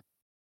about you.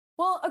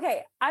 Well,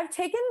 okay, I've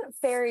taken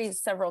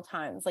ferries several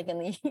times, like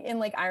in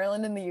like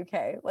Ireland and the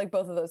UK, like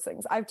both of those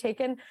things. I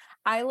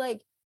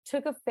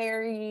took a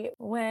ferry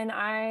when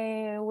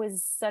I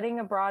was studying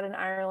abroad in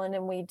Ireland,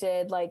 and we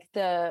did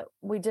the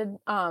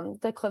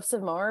Cliffs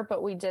of Moher,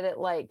 but we did it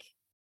like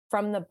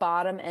from the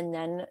bottom and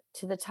then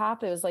to the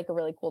top. It was like a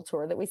really cool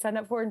tour that we signed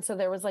up for. And so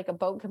there was like a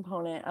boat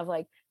component of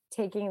like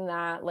taking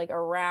that like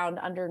around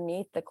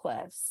underneath the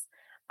cliffs.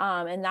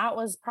 And that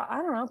was, I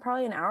don't know,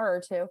 probably an hour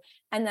or two.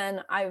 And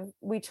then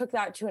we took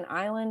that to an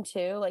island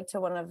too, like to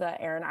one of the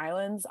Aran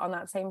Islands on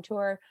that same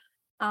tour.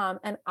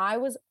 And I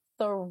was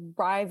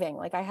thriving.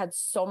 Like I had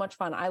so much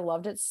fun. I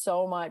loved it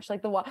so much.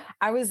 Like it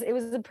was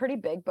a pretty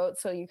big boat,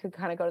 so you could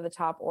kind of go to the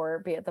top or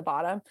be at the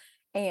bottom.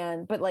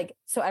 But like,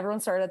 so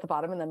everyone started at the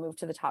bottom and then moved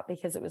to the top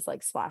because it was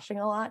like splashing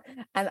a lot.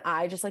 And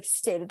I just like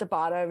stayed at the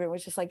bottom and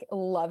was just like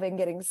loving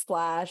getting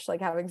splashed,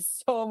 like having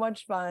so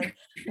much fun,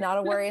 not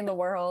a worry in the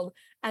world.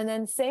 And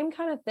then same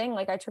kind of thing.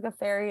 Like I took a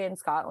ferry in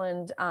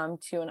Scotland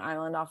to an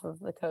island off of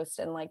the coast,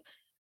 and like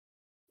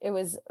it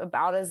was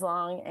about as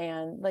long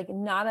and like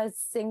not a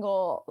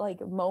single like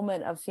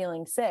moment of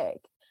feeling sick.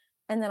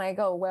 And then I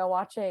go whale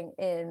watching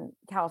in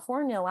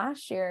California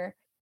last year,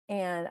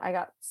 and I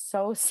got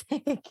so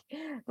sick.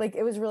 Like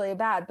it was really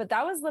bad, but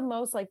that was the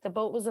most, like the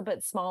boat was a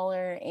bit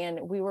smaller and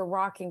we were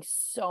rocking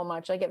so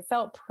much. Like it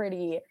felt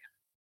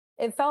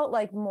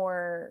like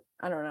more,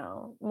 I don't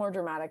know, more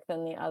dramatic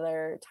than the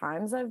other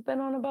times I've been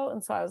on a boat.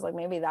 And so I was like,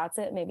 maybe that's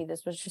it. Maybe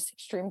this was just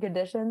extreme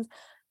conditions.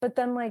 But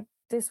then like,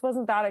 this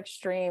wasn't that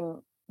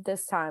extreme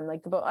this time.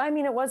 Like the boat, I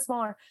mean, it was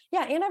smaller.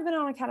 Yeah. And I've been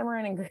on a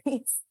catamaran in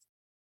Greece.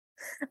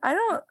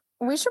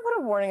 We should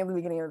put a warning at the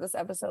beginning of this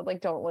episode.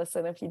 Like, don't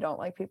listen if you don't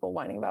like people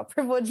whining about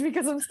privilege,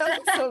 because I'm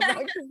sounding so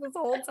obnoxious this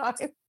whole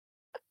time.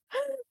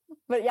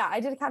 But yeah, I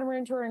did a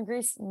catamaran tour in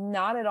Greece,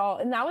 not at all.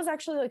 And that was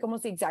actually like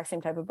almost the exact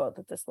same type of boat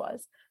that this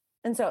was.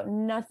 And so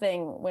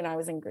nothing when I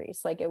was in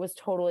Greece, like it was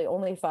totally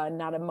only fun,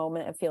 not a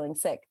moment of feeling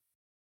sick.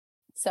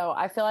 So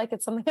I feel like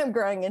it's something I'm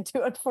growing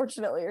into,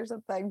 unfortunately, or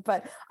something.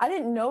 But I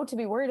didn't know to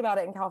be worried about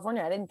it in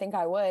California. I didn't think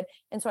I would.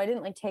 And so I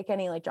didn't like take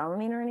any like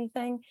Dramamine or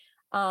anything.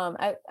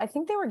 I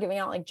think they were giving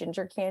out like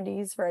ginger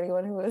candies for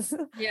anyone who was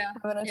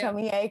having a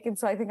tummy ache. And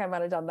so I think I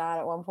might have done that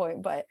at one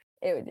point, but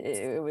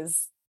it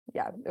was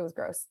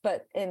gross.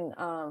 But in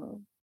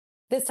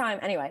this time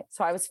anyway,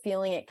 so I was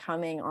feeling it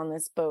coming on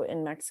this boat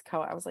in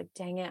Mexico. I was like,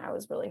 dang it. I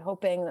was really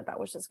hoping that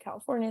was just a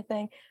California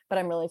thing, but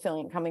I'm really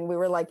feeling it coming. We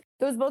were like,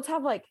 those boats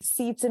have like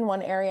seats in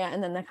one area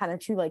and then the kind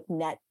of two like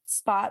net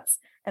spots.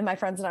 And my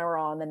friends and I were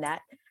all on the net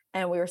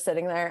and we were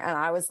sitting there, and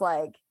I was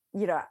like,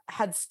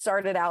 had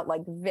started out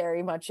like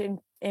very much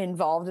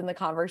involved in the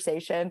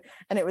conversation.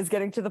 And it was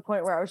getting to the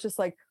point where I was just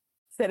like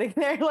sitting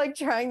there, like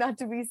trying not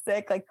to be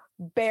sick, like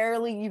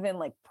barely even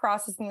like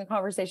processing the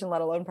conversation,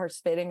 let alone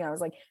participating. And I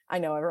was like, I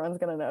know everyone's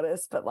going to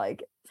notice, but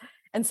like,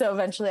 and so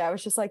eventually I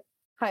was just like,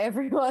 hi,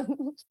 everyone.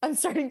 I'm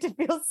starting to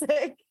feel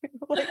sick.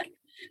 Like,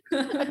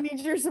 I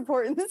need your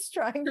support in this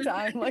trying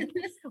time, like,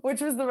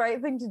 which was the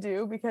right thing to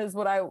do, because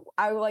what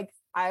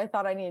I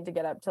thought I needed to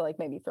get up to like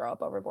maybe throw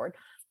up overboard.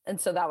 And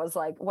so that was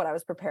like what I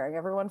was preparing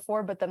everyone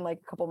for. But then like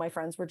a couple of my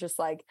friends were just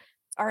like,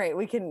 all right,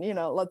 we can,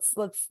 let's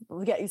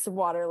get you some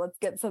water. Let's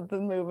get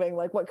something moving.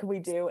 Like, what could we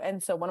do?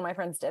 And so one of my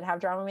friends did have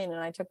Dramamine and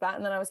I took that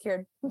and then I was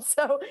cured.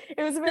 So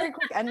it was a very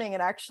quick ending.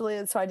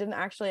 So I didn't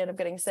actually end up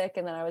getting sick.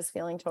 And then I was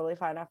feeling totally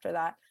fine after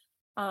that.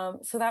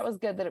 So that was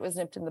good that it was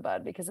nipped in the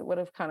bud, because it would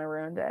have kind of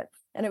ruined it.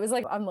 And it was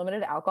like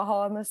unlimited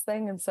alcohol on this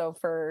thing. And so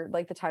for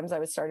like the times I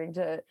was starting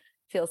to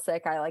feel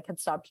sick, I like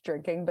had stopped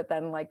drinking, but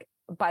then like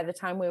by the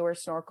time we were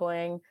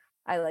snorkeling,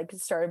 I like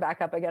started back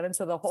up again. And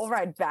so the whole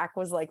ride back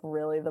was like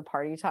really the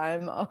party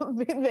time.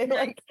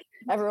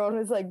 Everyone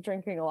was like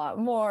drinking a lot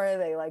more.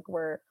 They like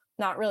were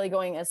not really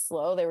going as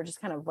slow. They were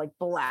just kind of like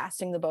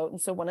blasting the boat.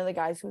 And so one of the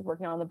guys who was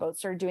working on the boat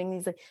started doing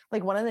these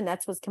like one of the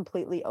nets was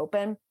completely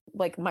open.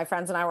 Like my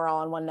friends and I were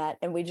all on one net,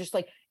 and we just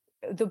like,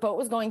 the boat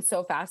was going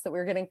so fast that we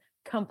were getting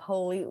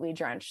completely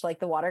drenched.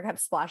 Like the water kept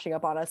splashing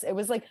up on us. It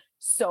was like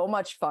so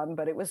much fun,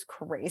 but it was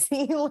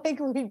crazy. Like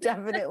we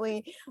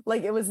definitely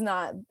like, it was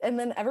not. And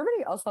then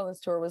everybody else on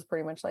this tour was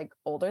pretty much like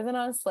older than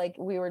us. Like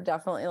we were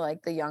definitely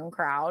like the young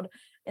crowd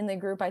in the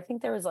group. I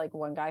think there was like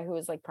one guy who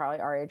was like probably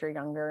our age or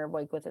younger,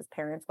 like with his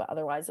parents, but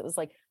otherwise it was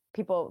like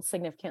people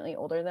significantly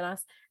older than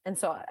us. And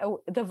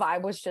so the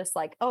vibe was just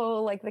like,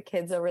 oh, like the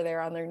kids over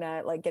there on their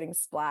net, like getting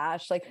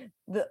splashed. Like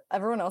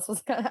everyone else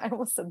was kind of, I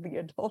almost said the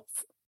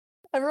adults.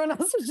 Everyone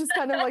else was just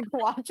kind of like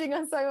watching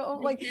us.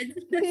 I'm like,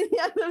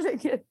 yeah, the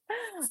kids.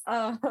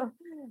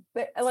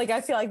 Like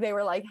I feel like they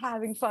were like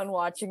having fun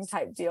watching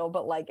type deal,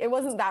 but like it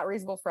wasn't that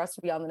reasonable for us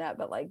to be on the net,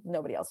 but like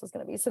nobody else was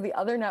going to be. So the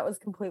other net was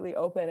completely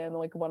open, and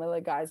like one of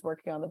the guys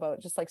working on the boat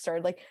just like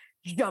started like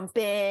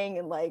jumping,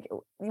 and like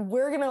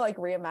we're gonna like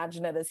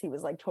reimagine it as he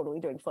was like totally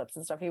doing flips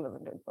and stuff. He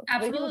wasn't doing flips,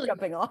 but he was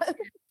jumping on.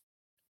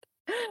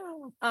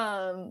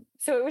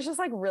 So it was just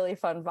like really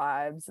fun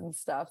vibes and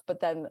stuff,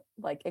 but then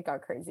like it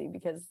got crazy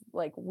because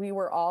like we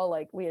were all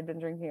like, we had been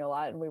drinking a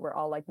lot and we were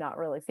all like not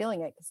really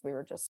feeling it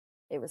because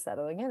it was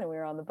settling in and we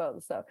were on the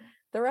boat. So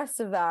the rest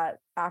of that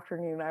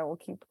afternoon I will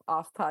keep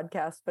off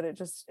podcast, but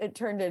it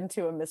turned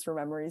into a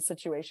misremembering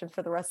situation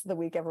for the rest of the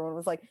week. Everyone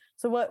was like,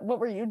 so what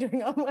were you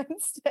doing on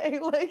Wednesday?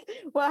 Like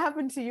what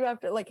happened to you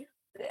after? Like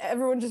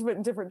everyone just went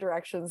in different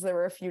directions. There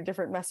were a few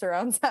different mess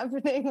arounds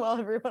happening while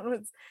everyone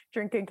was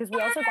drinking, because we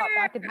also got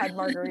back and had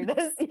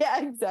margaritas. Yeah,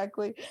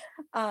 exactly.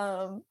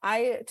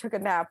 I took a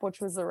nap,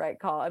 which was the right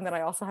call, and then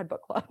I also had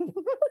book club.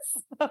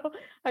 So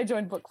I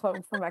joined book club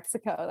from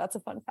Mexico. That's a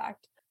fun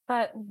fact.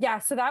 But yeah,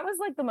 so that was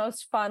like the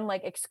most fun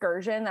like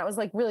excursion. That was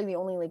like really the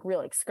only like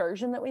real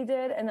excursion that we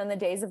did. And then the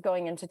days of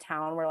going into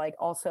town were like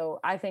also,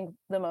 I think,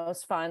 the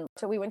most fun.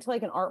 So we went to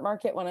like an art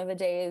market one of the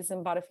days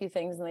and bought a few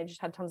things, and they just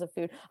had tons of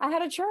food. I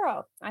had a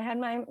churro. I had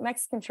my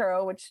Mexican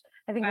churro, which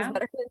I think was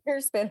better than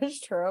your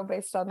Spanish churro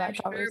based on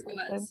that conversation.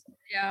 Sure it was.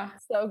 Yeah.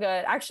 So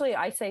good. Actually,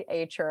 I say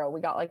a churro.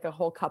 We got like a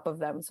whole cup of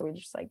them. So we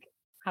just like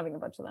having a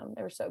bunch of them.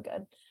 They were so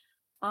good.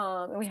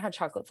 And we had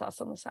chocolate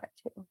sauce on the side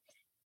too.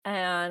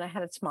 And I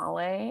had a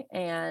tamale.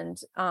 And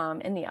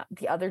in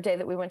the other day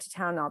that we went to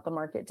town, not the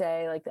market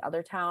day, like the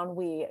other town,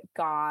 we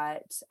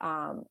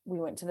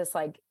went to this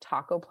like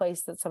taco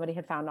place that somebody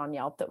had found on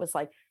Yelp that was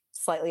like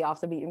slightly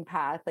off the beaten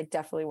path, like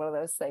definitely one of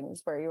those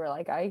things where you were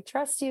like, I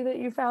trust you that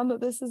you found that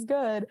this is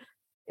good.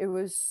 It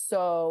was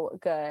so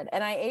good.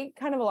 And I ate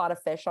kind of a lot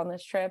of fish on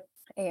this trip,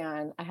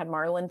 and I had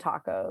marlin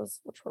tacos,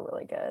 which were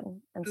really good,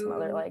 and some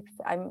other like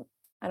I don't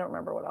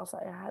remember what else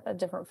I had, a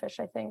different fish,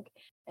 I think,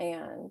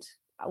 and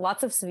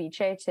lots of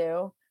ceviche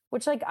too,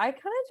 which like I kind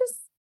of just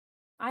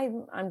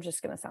I'm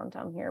just gonna sound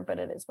dumb here, but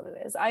it is what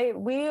it is.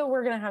 We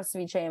were gonna have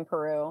ceviche in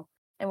Peru,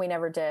 and we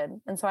never did,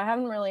 and so I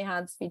haven't really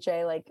had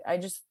ceviche. Like I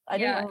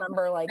didn't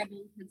remember like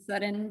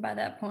set in by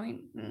that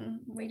point.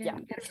 We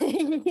didn't.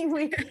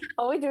 Yeah.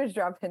 All we do is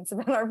drop hints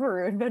about our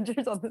Peru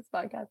adventures on this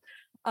podcast.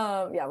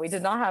 Yeah, we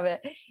did not have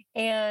it,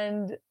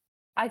 and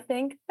I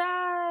think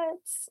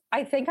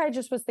I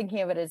just was thinking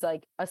of it as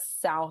like a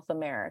South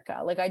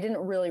America. Like I didn't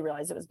really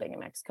realize it was big in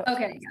Mexico.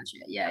 Okay, gotcha.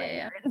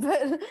 Yeah.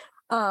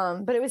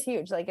 But it was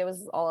huge. Like it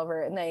was all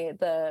over. And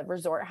the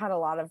resort had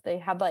they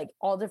had like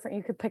all different,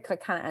 you could pick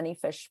like kind of any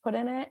fish to put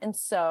in it. And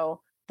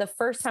so the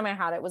first time I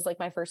had it was like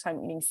my first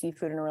time eating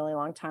seafood in a really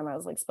long time. I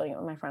was like splitting it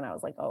with my friend. I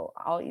was like, oh,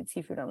 I'll eat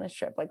seafood on this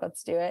trip. Like,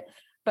 let's do it.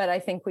 But I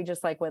think we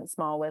just like went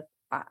small with,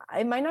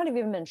 it might not have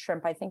even been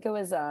shrimp. I think it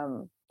was,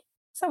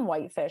 some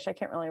white fish. I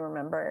can't really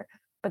remember.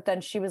 But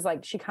then she was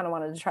like, she kind of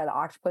wanted to try the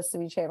octopus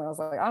ceviche. And I was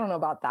like, I don't know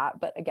about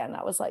that. But again,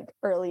 that was like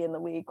early in the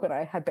week when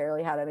I had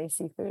barely had any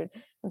seafood.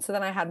 And so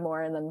then I had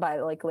more. And then by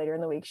like later in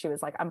the week, she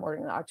was like, I'm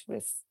ordering the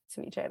octopus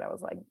ceviche. And I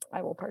was like,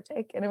 I will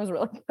partake. And it was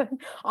really good.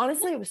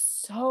 Honestly, it was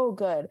so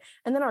good.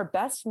 And then our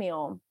best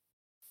meal,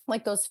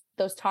 like those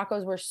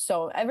tacos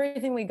were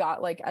everything we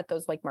got like at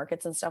those like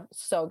markets and stuff,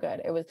 so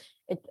good.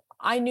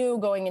 I knew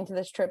going into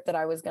this trip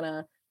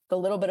that the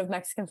little bit of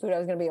Mexican food I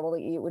was going to be able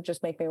to eat would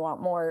just make me want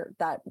more.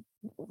 That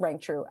rang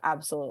true.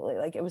 Absolutely.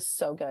 Like it was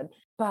so good.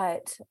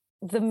 But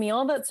the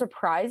meal that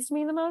surprised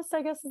me the most,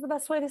 I guess is the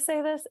best way to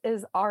say this,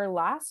 is our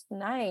last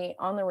night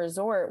on the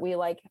resort.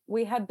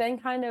 We had been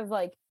kind of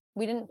like,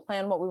 we didn't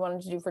plan what we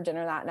wanted to do for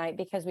dinner that night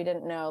because we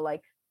didn't know like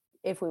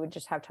if we would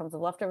just have tons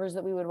of leftovers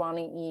that we would want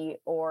to eat,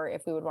 or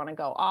if we would want to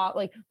go off.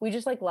 Like we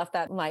just like left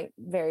that night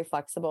very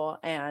flexible,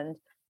 and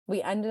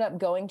we ended up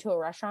going to a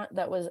restaurant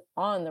that was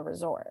on the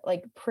resort,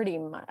 like pretty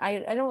much. I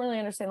don't really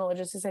understand the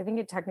logistics. I think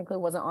it technically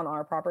wasn't on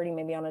our property,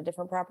 maybe on a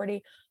different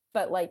property,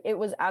 but like it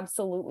was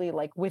absolutely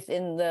like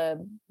within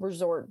the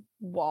resort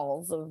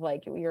walls of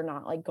like, you're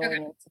not like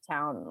going into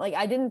town. Like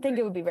I didn't think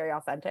it would be very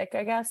authentic,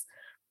 I guess.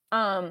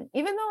 Even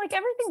though like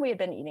everything we had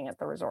been eating at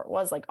the resort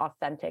was like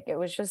authentic. It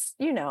was just,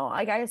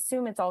 like I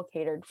assume it's all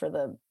catered for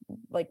the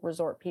like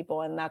resort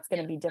people, and that's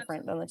going to be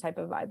different than the type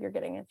of vibe you're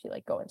getting if you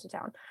like go into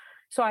town.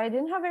 So I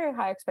didn't have very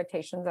high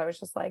expectations. I was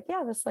just like,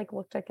 yeah, this like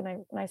looked like a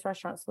nice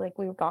restaurant. So like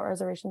we got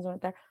reservations and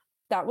went there.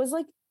 That was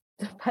like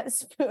the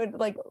best food,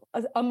 like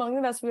among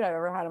the best food I've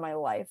ever had in my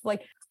life.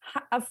 Like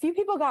a few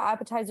people got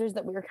appetizers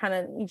that we were kind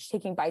of each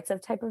taking bites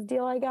of type of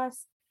deal, I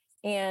guess.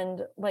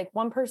 And like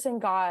one person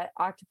got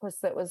octopus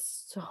that was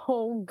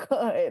so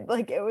good.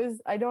 Like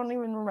I don't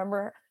even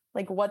remember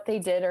like what they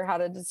did or how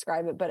to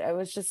describe it, but it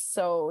was just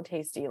so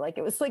tasty. Like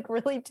it was like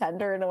really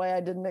tender in a way I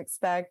didn't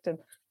expect, and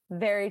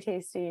very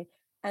tasty.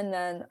 And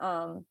then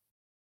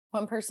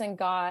one person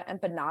got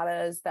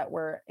empanadas that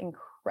were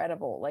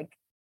incredible. Like,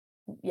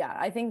 yeah,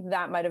 I think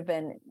that might have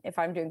been, if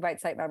I'm doing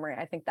bite site memory,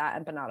 I think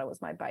that empanada was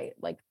my bite,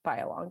 like by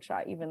a long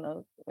shot, even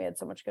though we had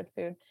so much good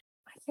food.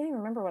 I can't even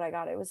remember what I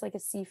got. It was like a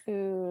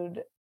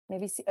seafood,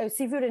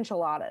 seafood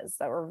enchiladas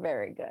that were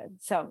very good.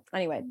 So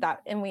anyway,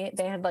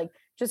 they had like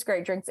just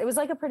great drinks. It was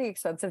like a pretty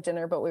expensive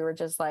dinner, but we were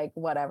just like,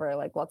 whatever,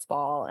 like let's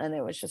ball. And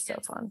it was just so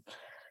fun.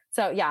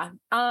 So yeah,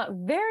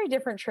 very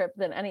different trip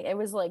than it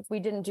was like,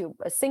 we didn't do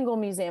a single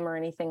museum or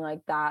anything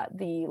like that.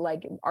 The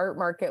like art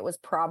market was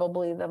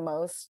probably the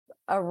most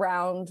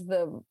around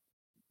the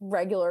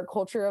regular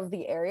culture of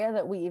the area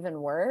that we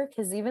even were.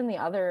 Cause even the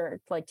other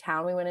like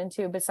town we went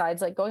into,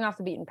 besides like going off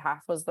the beaten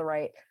path, was the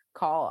right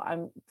call,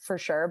 I'm for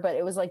sure. But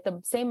it was like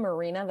the same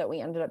marina that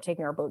we ended up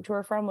taking our boat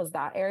tour from was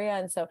that area.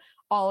 And so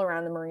all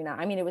around the marina,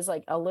 I mean, it was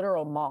like a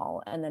literal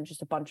mall, and then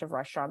just a bunch of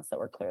restaurants that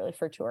were clearly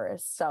for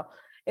tourists. So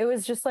it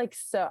was just like,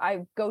 so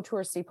I go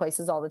touristy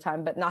places all the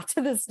time, but not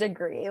to this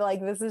degree.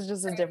 Like this is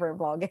just a different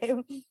ball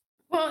game.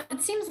 Well,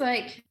 it seems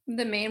like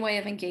the main way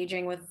of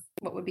engaging with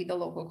what would be the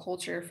local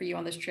culture for you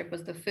on this trip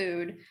was the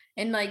food.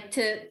 And like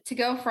to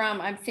go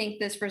from, I think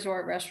this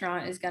resort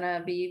restaurant is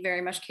gonna be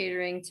very much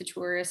catering to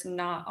tourists and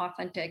not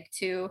authentic,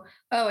 to,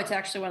 oh, it's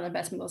actually one of the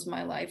best meals of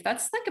my life.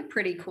 That's like a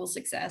pretty cool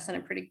success and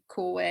a pretty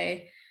cool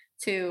way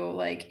to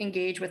like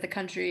engage with the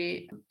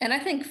country. And I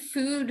think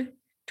food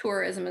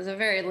tourism is a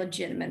very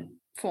legitimate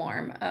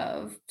form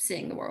of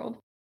seeing the world.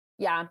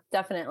 Yeah,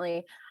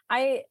 definitely.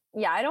 I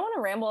don't want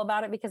to ramble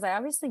about it because I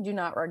obviously do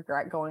not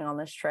regret going on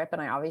this trip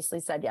and I obviously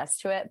said yes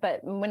to it. But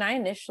when I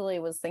initially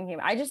was thinking,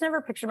 I just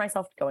never pictured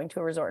myself going to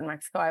a resort in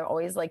Mexico. I've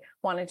always like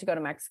wanted to go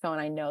to Mexico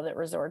and I know that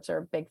resorts are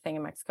a big thing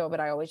in Mexico, but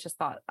I always just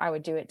thought I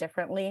would do it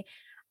differently.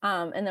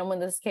 And then when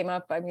this came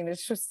up, I mean,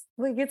 it's just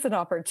like, it's an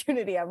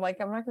opportunity. I'm like,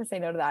 I'm not going to say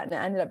no to that. And it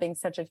ended up being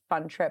such a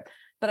fun trip,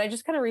 but I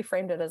just kind of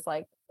reframed it as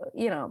like,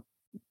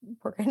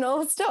 working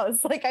all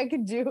stones. Like I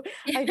could do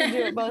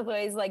it both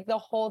ways. Like the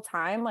whole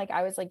time, like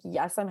I was like,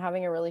 yes, I'm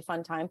having a really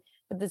fun time,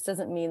 but this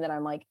doesn't mean that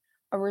I'm like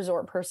a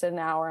resort person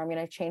now, or I'm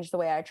going to change the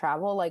way I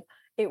travel. Like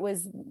it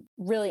was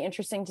really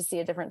interesting to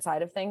see a different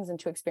side of things and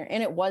to experience.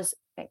 And it was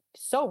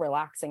so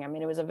relaxing. I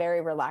mean, it was a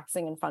very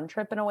relaxing and fun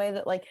trip in a way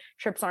that like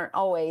trips aren't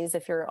always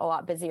if you're a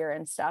lot busier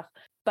and stuff.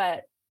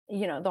 But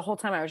the whole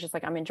time I was just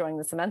like, I'm enjoying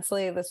this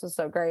immensely. This was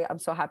so great. I'm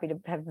so happy to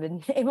have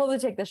been able to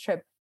take this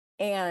trip.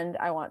 And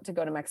I want to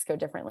go to Mexico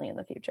differently in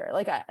the future.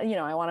 Like, I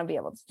want to be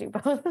able to do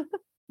both.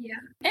 Yeah.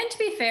 And to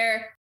be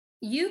fair,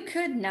 you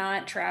could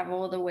not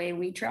travel the way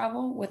we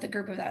travel with a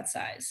group of that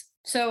size.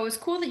 So it was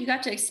cool that you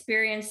got to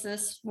experience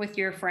this with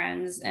your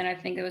friends. And I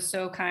think it was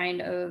so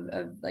kind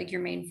of like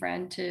your main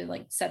friend to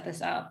like set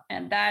this up.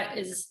 And that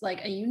is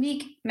like a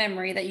unique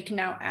memory that you can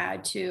now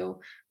add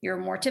to your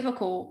more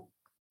typical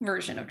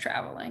version of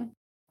traveling.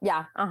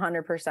 Yeah,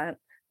 100%.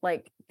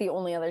 Like the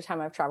only other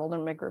time I've traveled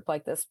in a group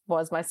like this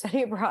was my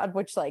study abroad,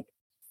 which like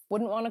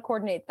wouldn't want to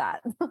coordinate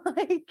that.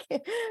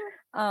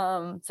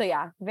 So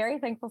yeah, very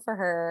thankful for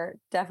her.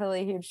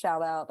 Definitely a huge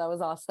shout out. That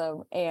was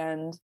awesome.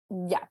 And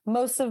yeah,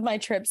 most of my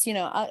trips,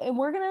 and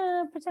we're going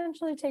to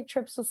potentially take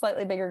trips with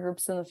slightly bigger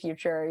groups in the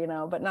future,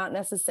 but not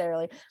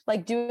necessarily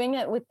like doing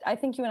it with, I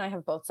think you and I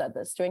have both said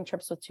this, doing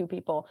trips with two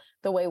people,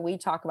 the way we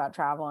talk about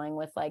traveling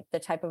with like the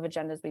type of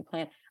agendas we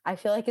plan, I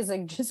feel like is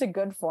just a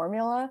good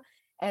formula.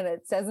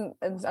 And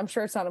I'm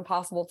sure it's not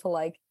impossible to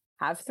like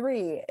have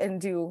three and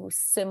do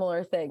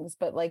similar things,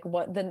 but like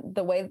what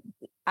the way,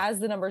 as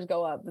the numbers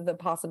go up, the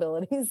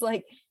possibilities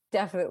like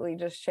definitely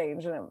just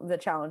change and the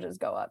challenges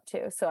go up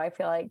too. So I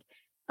feel like,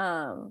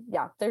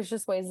 there's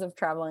just ways of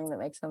traveling that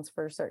make sense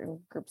for certain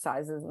group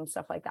sizes and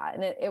stuff like that.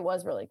 And it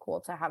was really cool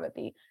to have it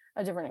be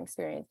a different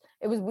experience.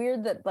 It was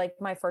weird that like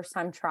my first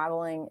time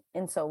traveling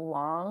in so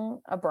long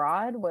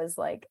abroad was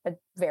like a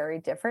very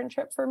different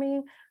trip for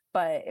me,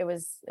 but it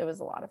was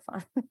a lot of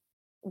fun.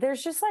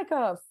 There's just like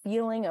a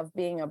feeling of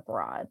being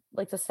abroad.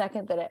 Like the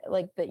second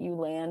that you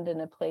land in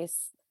a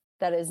place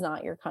that is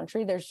not your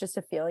country, there's just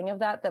a feeling of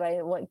that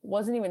I like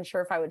wasn't even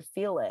sure if I would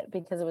feel it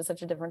because it was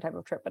such a different type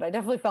of trip, but I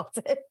definitely felt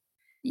it.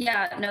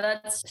 Yeah, no,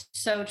 that's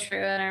so true.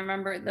 And I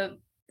remember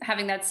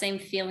having that same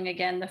feeling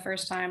again the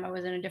first time I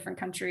was in a different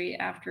country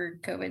after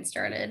COVID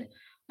started.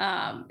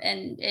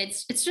 And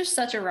it's just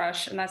such a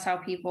rush. And that's how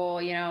people,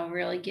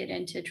 really get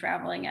into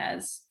traveling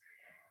as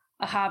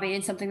a hobby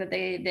and something that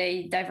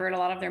they divert a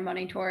lot of their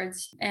money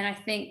towards. And I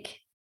think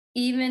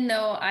even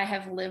though I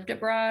have lived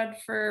abroad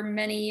for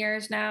many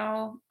years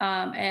now,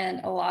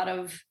 and a lot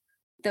of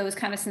those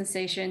kind of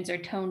sensations are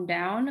toned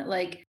down,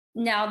 like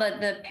now that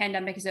the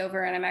pandemic is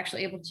over and I'm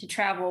actually able to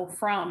travel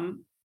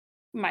from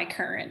my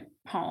current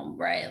home,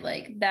 right?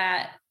 Like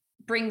that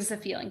brings the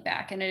feeling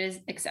back. And it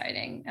is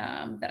exciting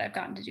that I've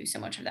gotten to do so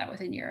much of that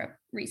within Europe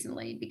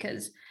recently,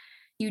 because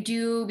you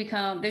do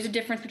there's a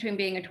difference between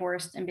being a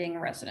tourist and being a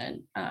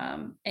resident.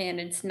 And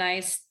it's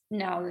nice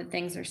now that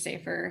things are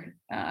safer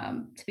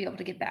to be able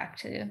to get back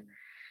to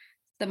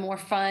the more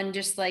fun,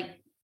 just like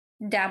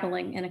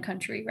dabbling in a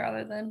country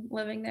rather than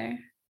living there.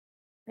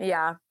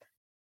 Yeah.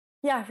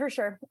 Yeah, for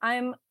sure.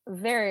 I'm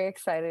very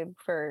excited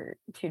for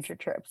future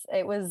trips.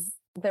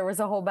 There was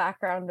a whole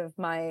background of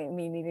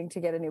me needing to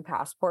get a new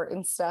passport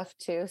and stuff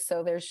too.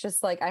 So there's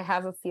just like, I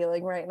have a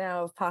feeling right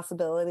now of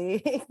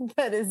possibility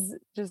that is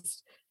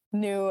just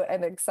new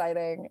and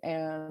exciting.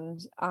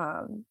 And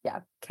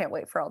can't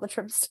wait for all the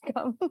trips to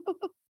come.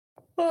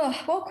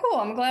 Oh, well, cool.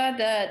 I'm glad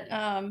that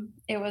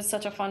it was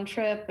such a fun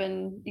trip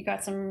and you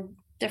got some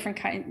different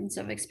kinds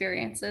of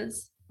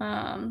experiences.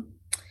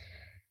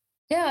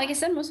 Yeah, like I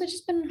said, mostly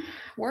just been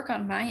work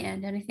on my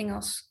end. Anything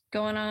else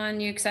going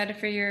on? You excited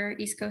for your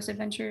East Coast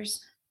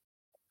adventures?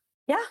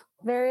 Yeah,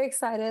 very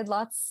excited.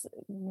 Lots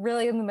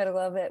really in the middle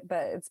of it,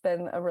 but it's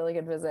been a really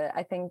good visit.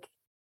 I think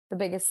the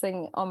biggest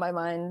thing on my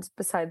mind,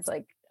 besides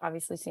like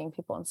obviously seeing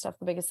people and stuff,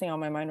 the biggest thing on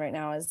my mind right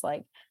now is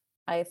like,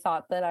 I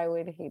thought that I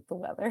would hate the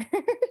weather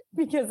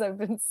because I've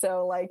been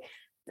so like,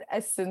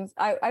 since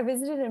I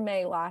visited in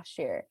May last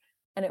year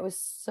and it was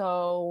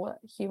so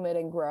humid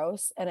and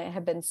gross and it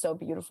had been so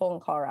beautiful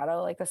in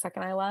Colorado like the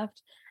second I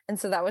left. And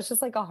so that was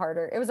just like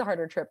it was a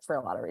harder trip for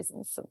a lot of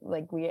reasons. So,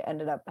 like we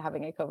ended up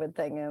having a COVID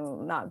thing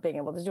and not being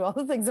able to do all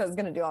the things I was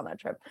going to do on that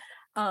trip.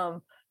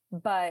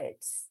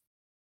 But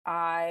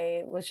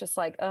I was just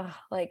like, oh,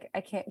 like I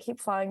can't keep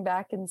flying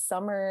back in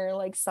summer.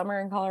 Like summer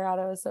in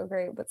Colorado is so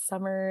great, but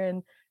summer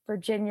in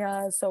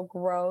Virginia is so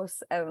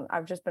gross. And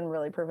I've just been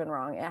really proven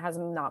wrong. It has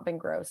not been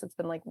gross. It's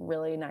been like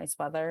really nice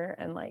weather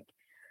and like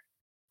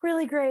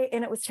really great.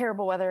 And it was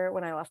terrible weather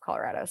when I left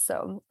Colorado.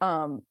 So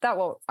I'm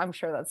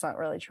sure that's not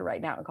really true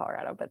right now in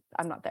Colorado, but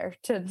I'm not there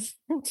to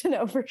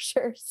know for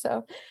sure.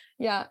 So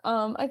yeah,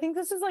 I think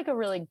this is like a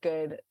really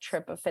good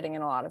trip of fitting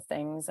in a lot of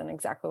things and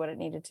exactly what it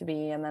needed to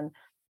be. And then,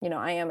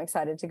 I am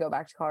excited to go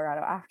back to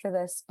Colorado after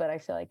this, but I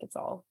feel like it's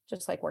all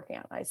just like working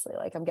out nicely.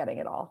 Like I'm getting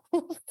it all.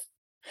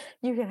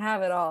 You can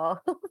have it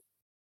all.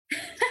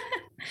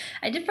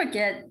 I did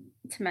forget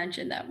to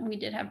mention that we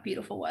did have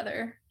beautiful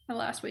weather the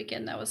last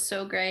weekend. That was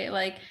so great.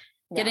 Like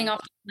getting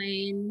off the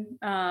plane.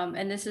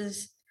 And this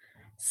is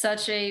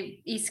such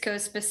a East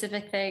Coast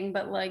specific thing,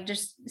 but like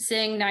just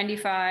seeing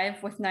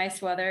 95 with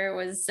nice weather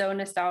was so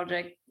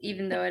nostalgic,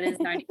 even though it is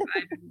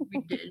 95 and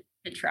we did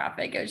hit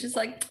traffic. It was just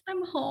like,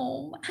 I'm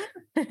home.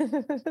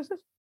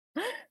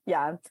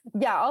 Yeah.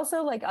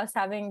 Also like us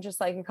having just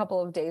like a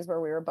couple of days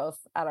where we were both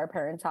at our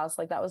parents' house,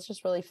 like that was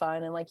just really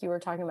fun. And like you were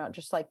talking about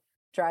just like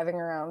driving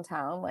around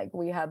town, like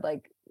we had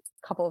like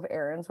a couple of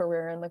errands where we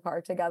were in the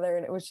car together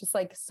and it was just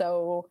like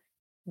so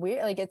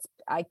weird. Like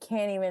I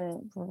can't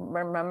even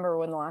remember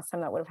when the last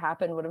time that would have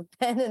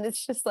been. And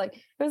it's just like,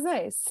 it was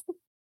nice.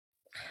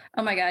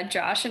 Oh my God.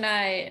 Josh and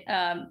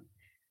I,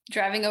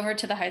 driving over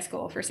to the high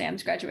school for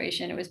Sam's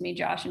graduation, it was me,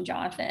 Josh, and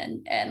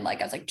Jonathan. And like,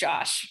 I was like,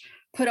 Josh,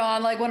 put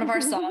on like one of our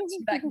songs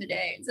from back in the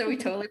day. So we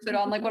totally put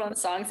on like one of the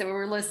songs that we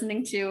were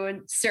listening to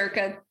in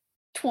circa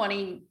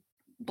 20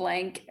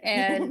 blank.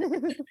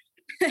 And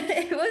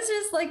it was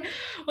just like,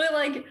 we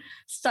like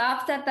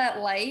stopped at that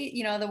light,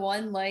 the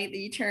one light that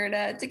you turn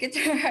at to get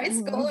to our high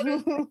school. And it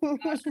was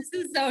like, gosh, this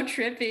is so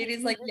trippy. And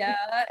he's like, yeah.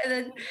 And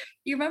then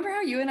you remember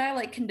how you and I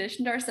like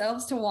conditioned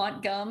ourselves to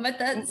want gum at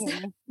that?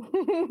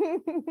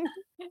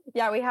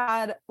 Yeah, we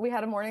had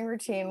a morning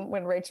routine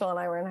when Rachel and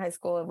I were in high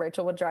school, and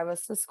Rachel would drive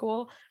us to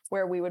school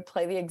where we would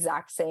play the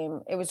exact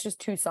same. It was just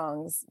two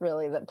songs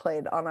really that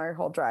played on our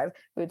whole drive.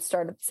 We would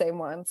start at the same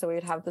one. So we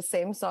would have the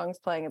same songs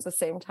playing at the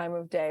same time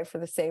of day for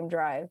the same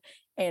drive.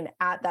 And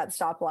at that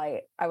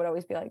stoplight, I would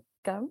always be like,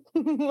 gum.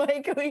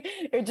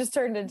 It just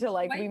turned into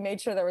like, we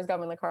made sure there was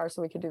gum in the car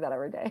so we could do that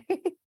every day.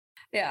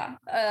 Yeah.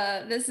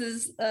 This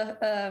is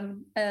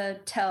a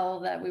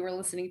tell that we were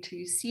listening to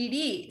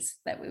CDs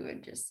that we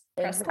would just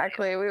press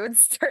exactly. We would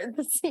start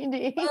the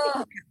CD. Oh,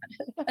 God.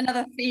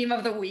 Another theme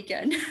of the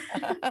weekend.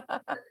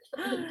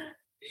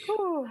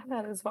 Ooh,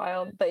 that is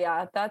wild. But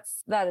yeah,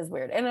 that is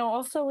weird. And it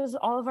also was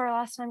all of our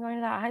last time going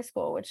to that high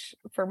school, which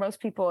for most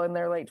people in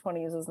their late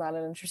 20s is not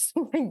an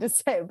interesting thing to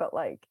say, but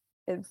like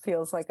it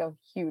feels like a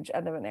huge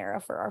end of an era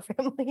for our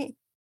family.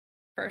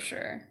 For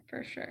sure.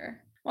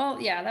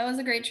 Well, yeah, that was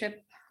a great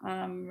trip.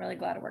 I'm really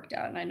glad it worked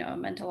out. And I know it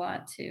meant a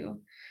lot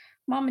to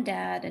mom and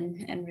dad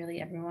and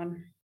really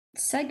everyone.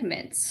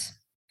 Segments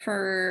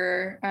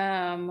for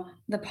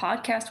the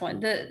podcast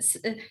one.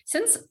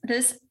 Since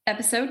this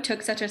episode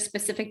took such a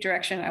specific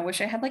direction, I wish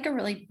I had like a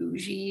really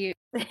bougie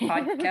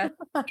podcast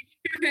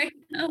right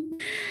now.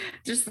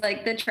 Just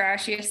like the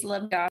trashiest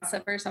love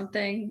gossip or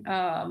something.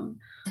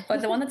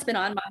 But the one that's been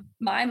on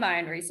my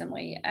mind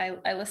recently,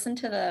 I listened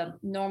to the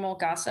normal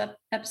gossip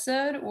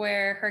episode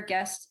where her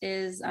guest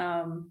is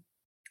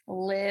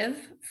Liv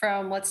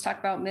from Let's Talk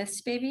About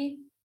Myths, Baby.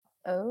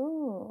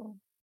 Oh,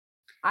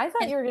 I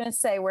thought you were going to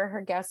say where her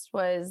guest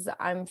was,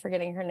 I'm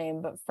forgetting her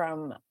name, but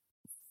from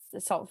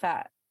Salt,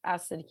 Fat,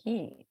 Acid,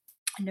 Heat.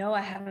 No, I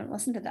haven't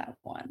listened to that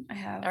one. I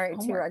have. All right,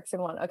 T-Rex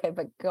in one. Okay,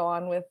 but go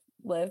on with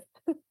Liv.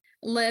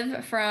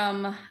 Liv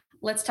from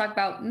Let's Talk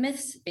About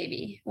Myths,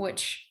 Baby,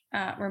 which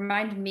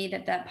reminded me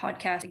that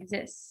podcast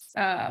exists.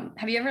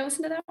 Have you ever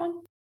listened to that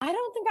one? I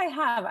don't think I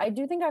have. I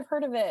do think I've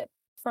heard of it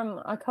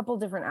from a couple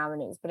different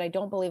avenues, but I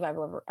don't believe I've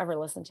ever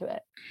listened to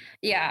it.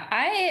 Yeah,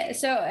 I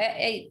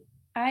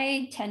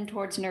tend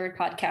towards nerd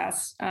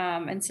podcasts.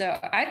 And so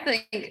I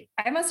think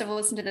I must have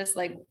listened to this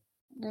like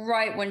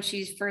right when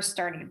she first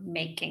started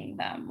making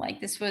them.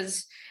 Like this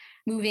was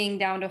moving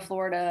down to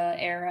Florida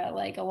era,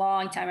 like a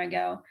long time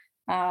ago,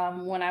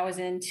 when I was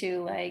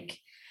into like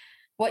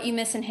what you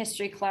miss in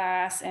history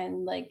class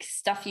and like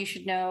stuff you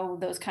should know,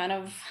 those kind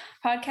of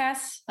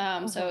podcasts.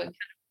 So it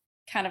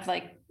kind of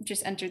like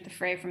just entered the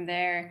fray from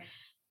there.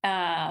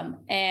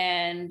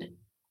 And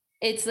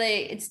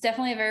it's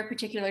definitely a very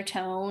particular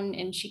tone,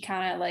 and she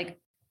kind of like,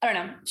 I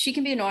don't know, she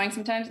can be annoying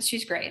sometimes.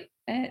 She's great.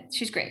 But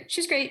she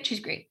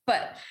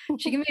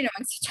can be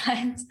annoying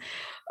sometimes.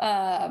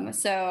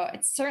 So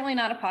it's certainly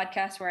not a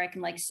podcast where I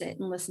can like sit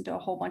and listen to a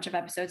whole bunch of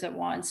episodes at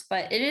once,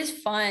 but it is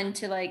fun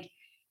to like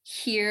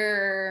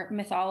hear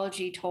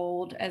mythology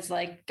told as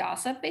like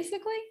gossip,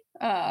 basically.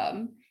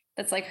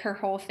 That's like her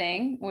whole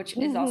thing, which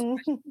is also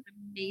an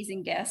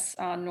amazing guest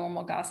on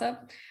normal gossip.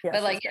 Yes,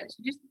 but like, yeah,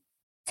 she just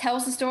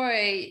tells the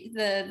story,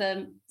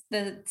 the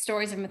the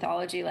stories of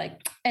mythology,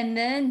 like, and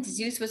then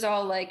Zeus was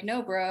all like,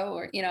 no, bro,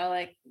 or, you know,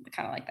 like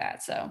kind of like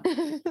that. So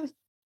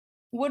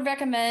would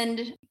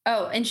recommend.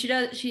 Oh, and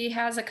she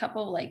has a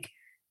couple like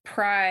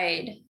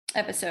pride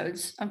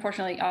episodes.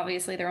 Unfortunately,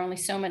 obviously, there are only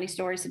so many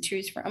stories to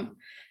choose from.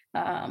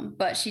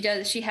 But she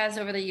has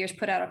over the years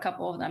put out a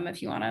couple of them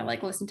if you want to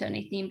like listen to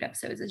any themed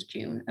episodes as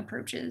June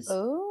approaches.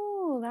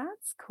 Oh,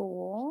 that's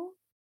cool.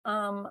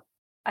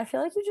 I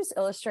feel like you just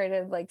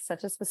illustrated like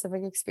such a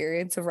specific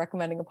experience of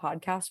recommending a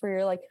podcast where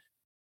you're like,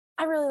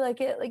 I really like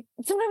it. Like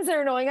sometimes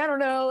they're annoying. I don't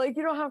know. Like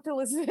you don't have to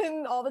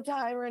listen all the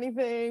time or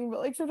anything,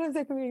 but like sometimes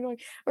they can be annoying.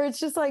 Or it's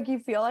just like you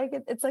feel like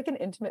it's like an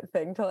intimate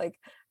thing to like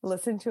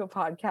listen to a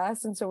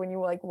podcast. And so when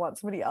you like want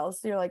somebody else,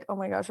 you're like, oh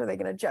my gosh, are they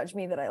going to judge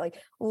me that I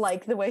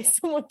like the way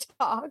someone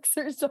talks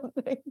or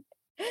something?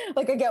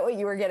 Like I get what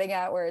you were getting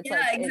at, where it's Yeah,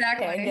 like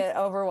exactly. it can get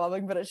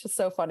overwhelming, but it's just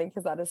so funny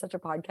because that is such a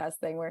podcast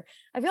thing where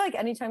I feel like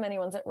anytime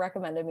anyone's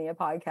recommended me a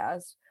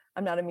podcast,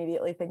 I'm not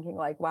immediately thinking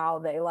like, wow,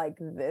 they like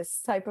this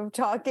type of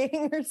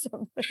talking or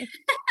something.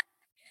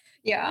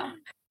 Yeah.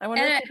 I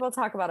wonder if people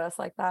talk about us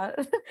like that.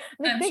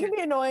 Like they can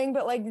be annoying,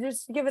 but like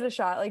just give it a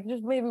shot. Like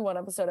just maybe one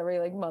episode every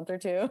like month or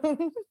two.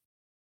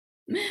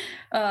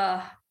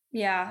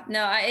 Yeah,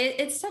 no,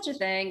 it's such a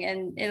thing.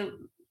 And it,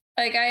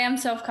 like, I am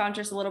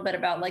self-conscious a little bit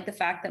about like the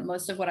fact that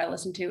most of what I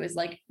listen to is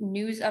like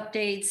news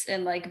updates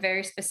and like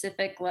very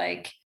specific,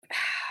 like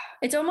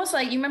it's almost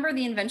like, you remember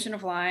The Invention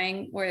of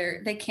Lying,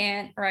 where they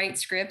can't write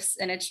scripts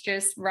and it's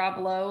just Rob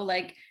Lowe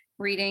like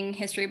reading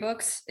history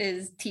books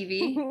is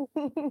TV.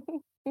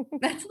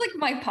 That's like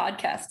my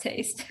podcast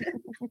taste.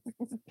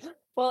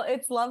 Well,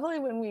 it's lovely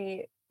when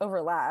we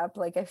overlap.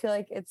 Like I feel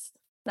like it's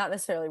not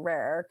necessarily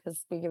rare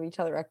because we give each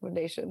other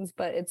recommendations,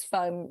 but it's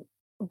fun.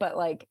 But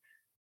like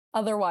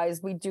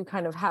otherwise we do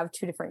kind of have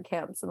two different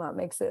camps, and that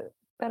makes it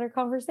better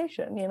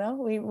conversation. You know,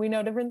 we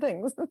know different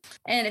things.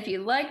 And if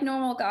you like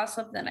normal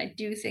gossip, then I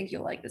do think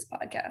you'll like this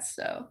podcast.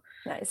 So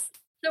Nice.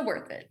 So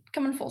worth it.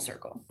 Coming full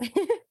circle.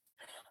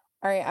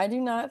 All right. I do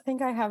not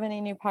think I have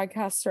any new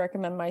podcasts to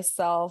recommend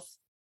myself.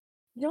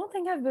 I don't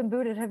think I've been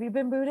booted. Have you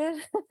been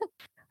booted?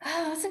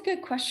 That's a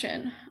good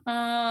question.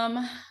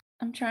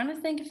 I'm trying to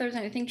think if there's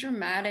anything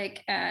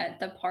dramatic at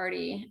the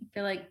party. I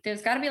feel like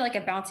there's got to be like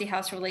a bouncy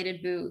house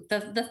related boot.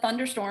 The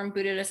thunderstorm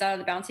booted us out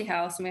of the bouncy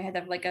house, and we had to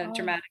have like a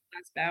dramatic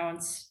last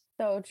bounce.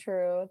 So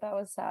true. That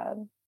was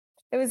sad.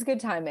 It was good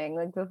timing.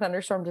 Like the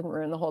thunderstorm didn't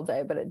ruin the whole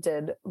day, but it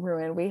did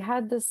ruin. We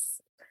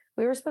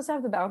were supposed to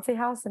have the bouncy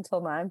house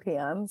until 9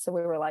 p.m. So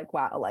we were like,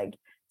 wow, like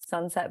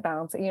sunset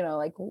bounce, you know,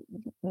 like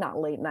not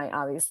late night,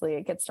 obviously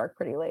it gets dark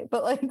pretty late,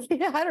 but like,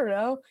 yeah, I don't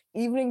know.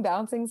 Evening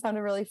bouncing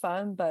sounded really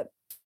fun, but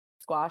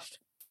squashed,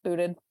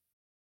 booted.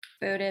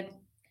 That's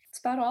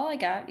about all I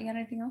got. You got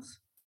anything else?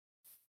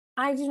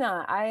 I do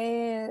not.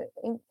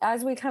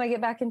 As we kind of get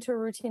back into a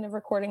routine of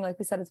recording, like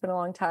we said, it's been a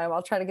long time.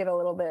 I'll try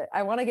to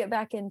I want to get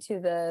back into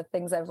the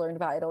things I've learned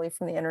about Italy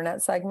from the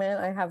internet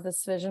segment. I have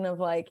this vision of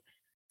like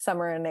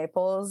summer in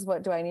Naples.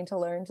 What do I need to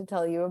learn to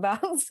tell you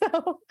about?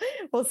 So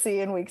we'll see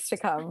in weeks to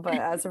come. But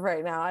as of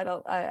right now, I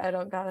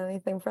don't got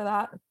anything for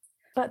that.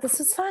 But this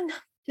was fun.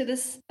 To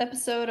this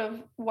episode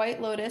of White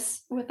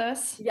Lotus with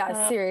us.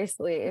 Yeah,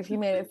 seriously, if you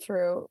made it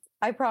through,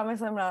 I promise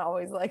I'm not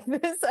always like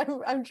this.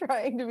 I'm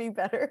trying to be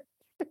better.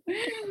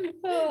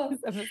 This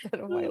episode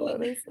of White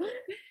Lotus.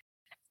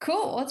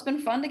 Cool. Well, it's been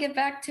fun to get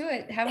back to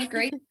it. Have a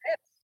great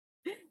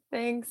trip.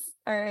 Thanks.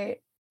 All right.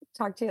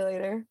 Talk to you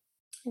later.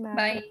 Bye.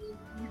 Bye.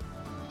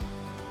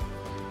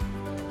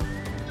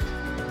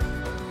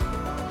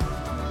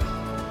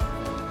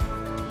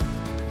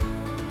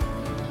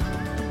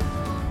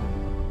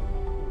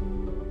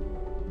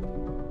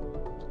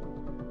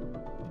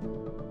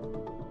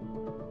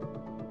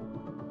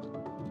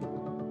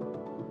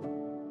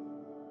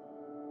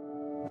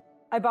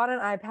 I bought an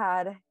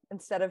iPad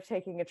instead of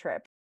taking a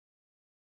trip.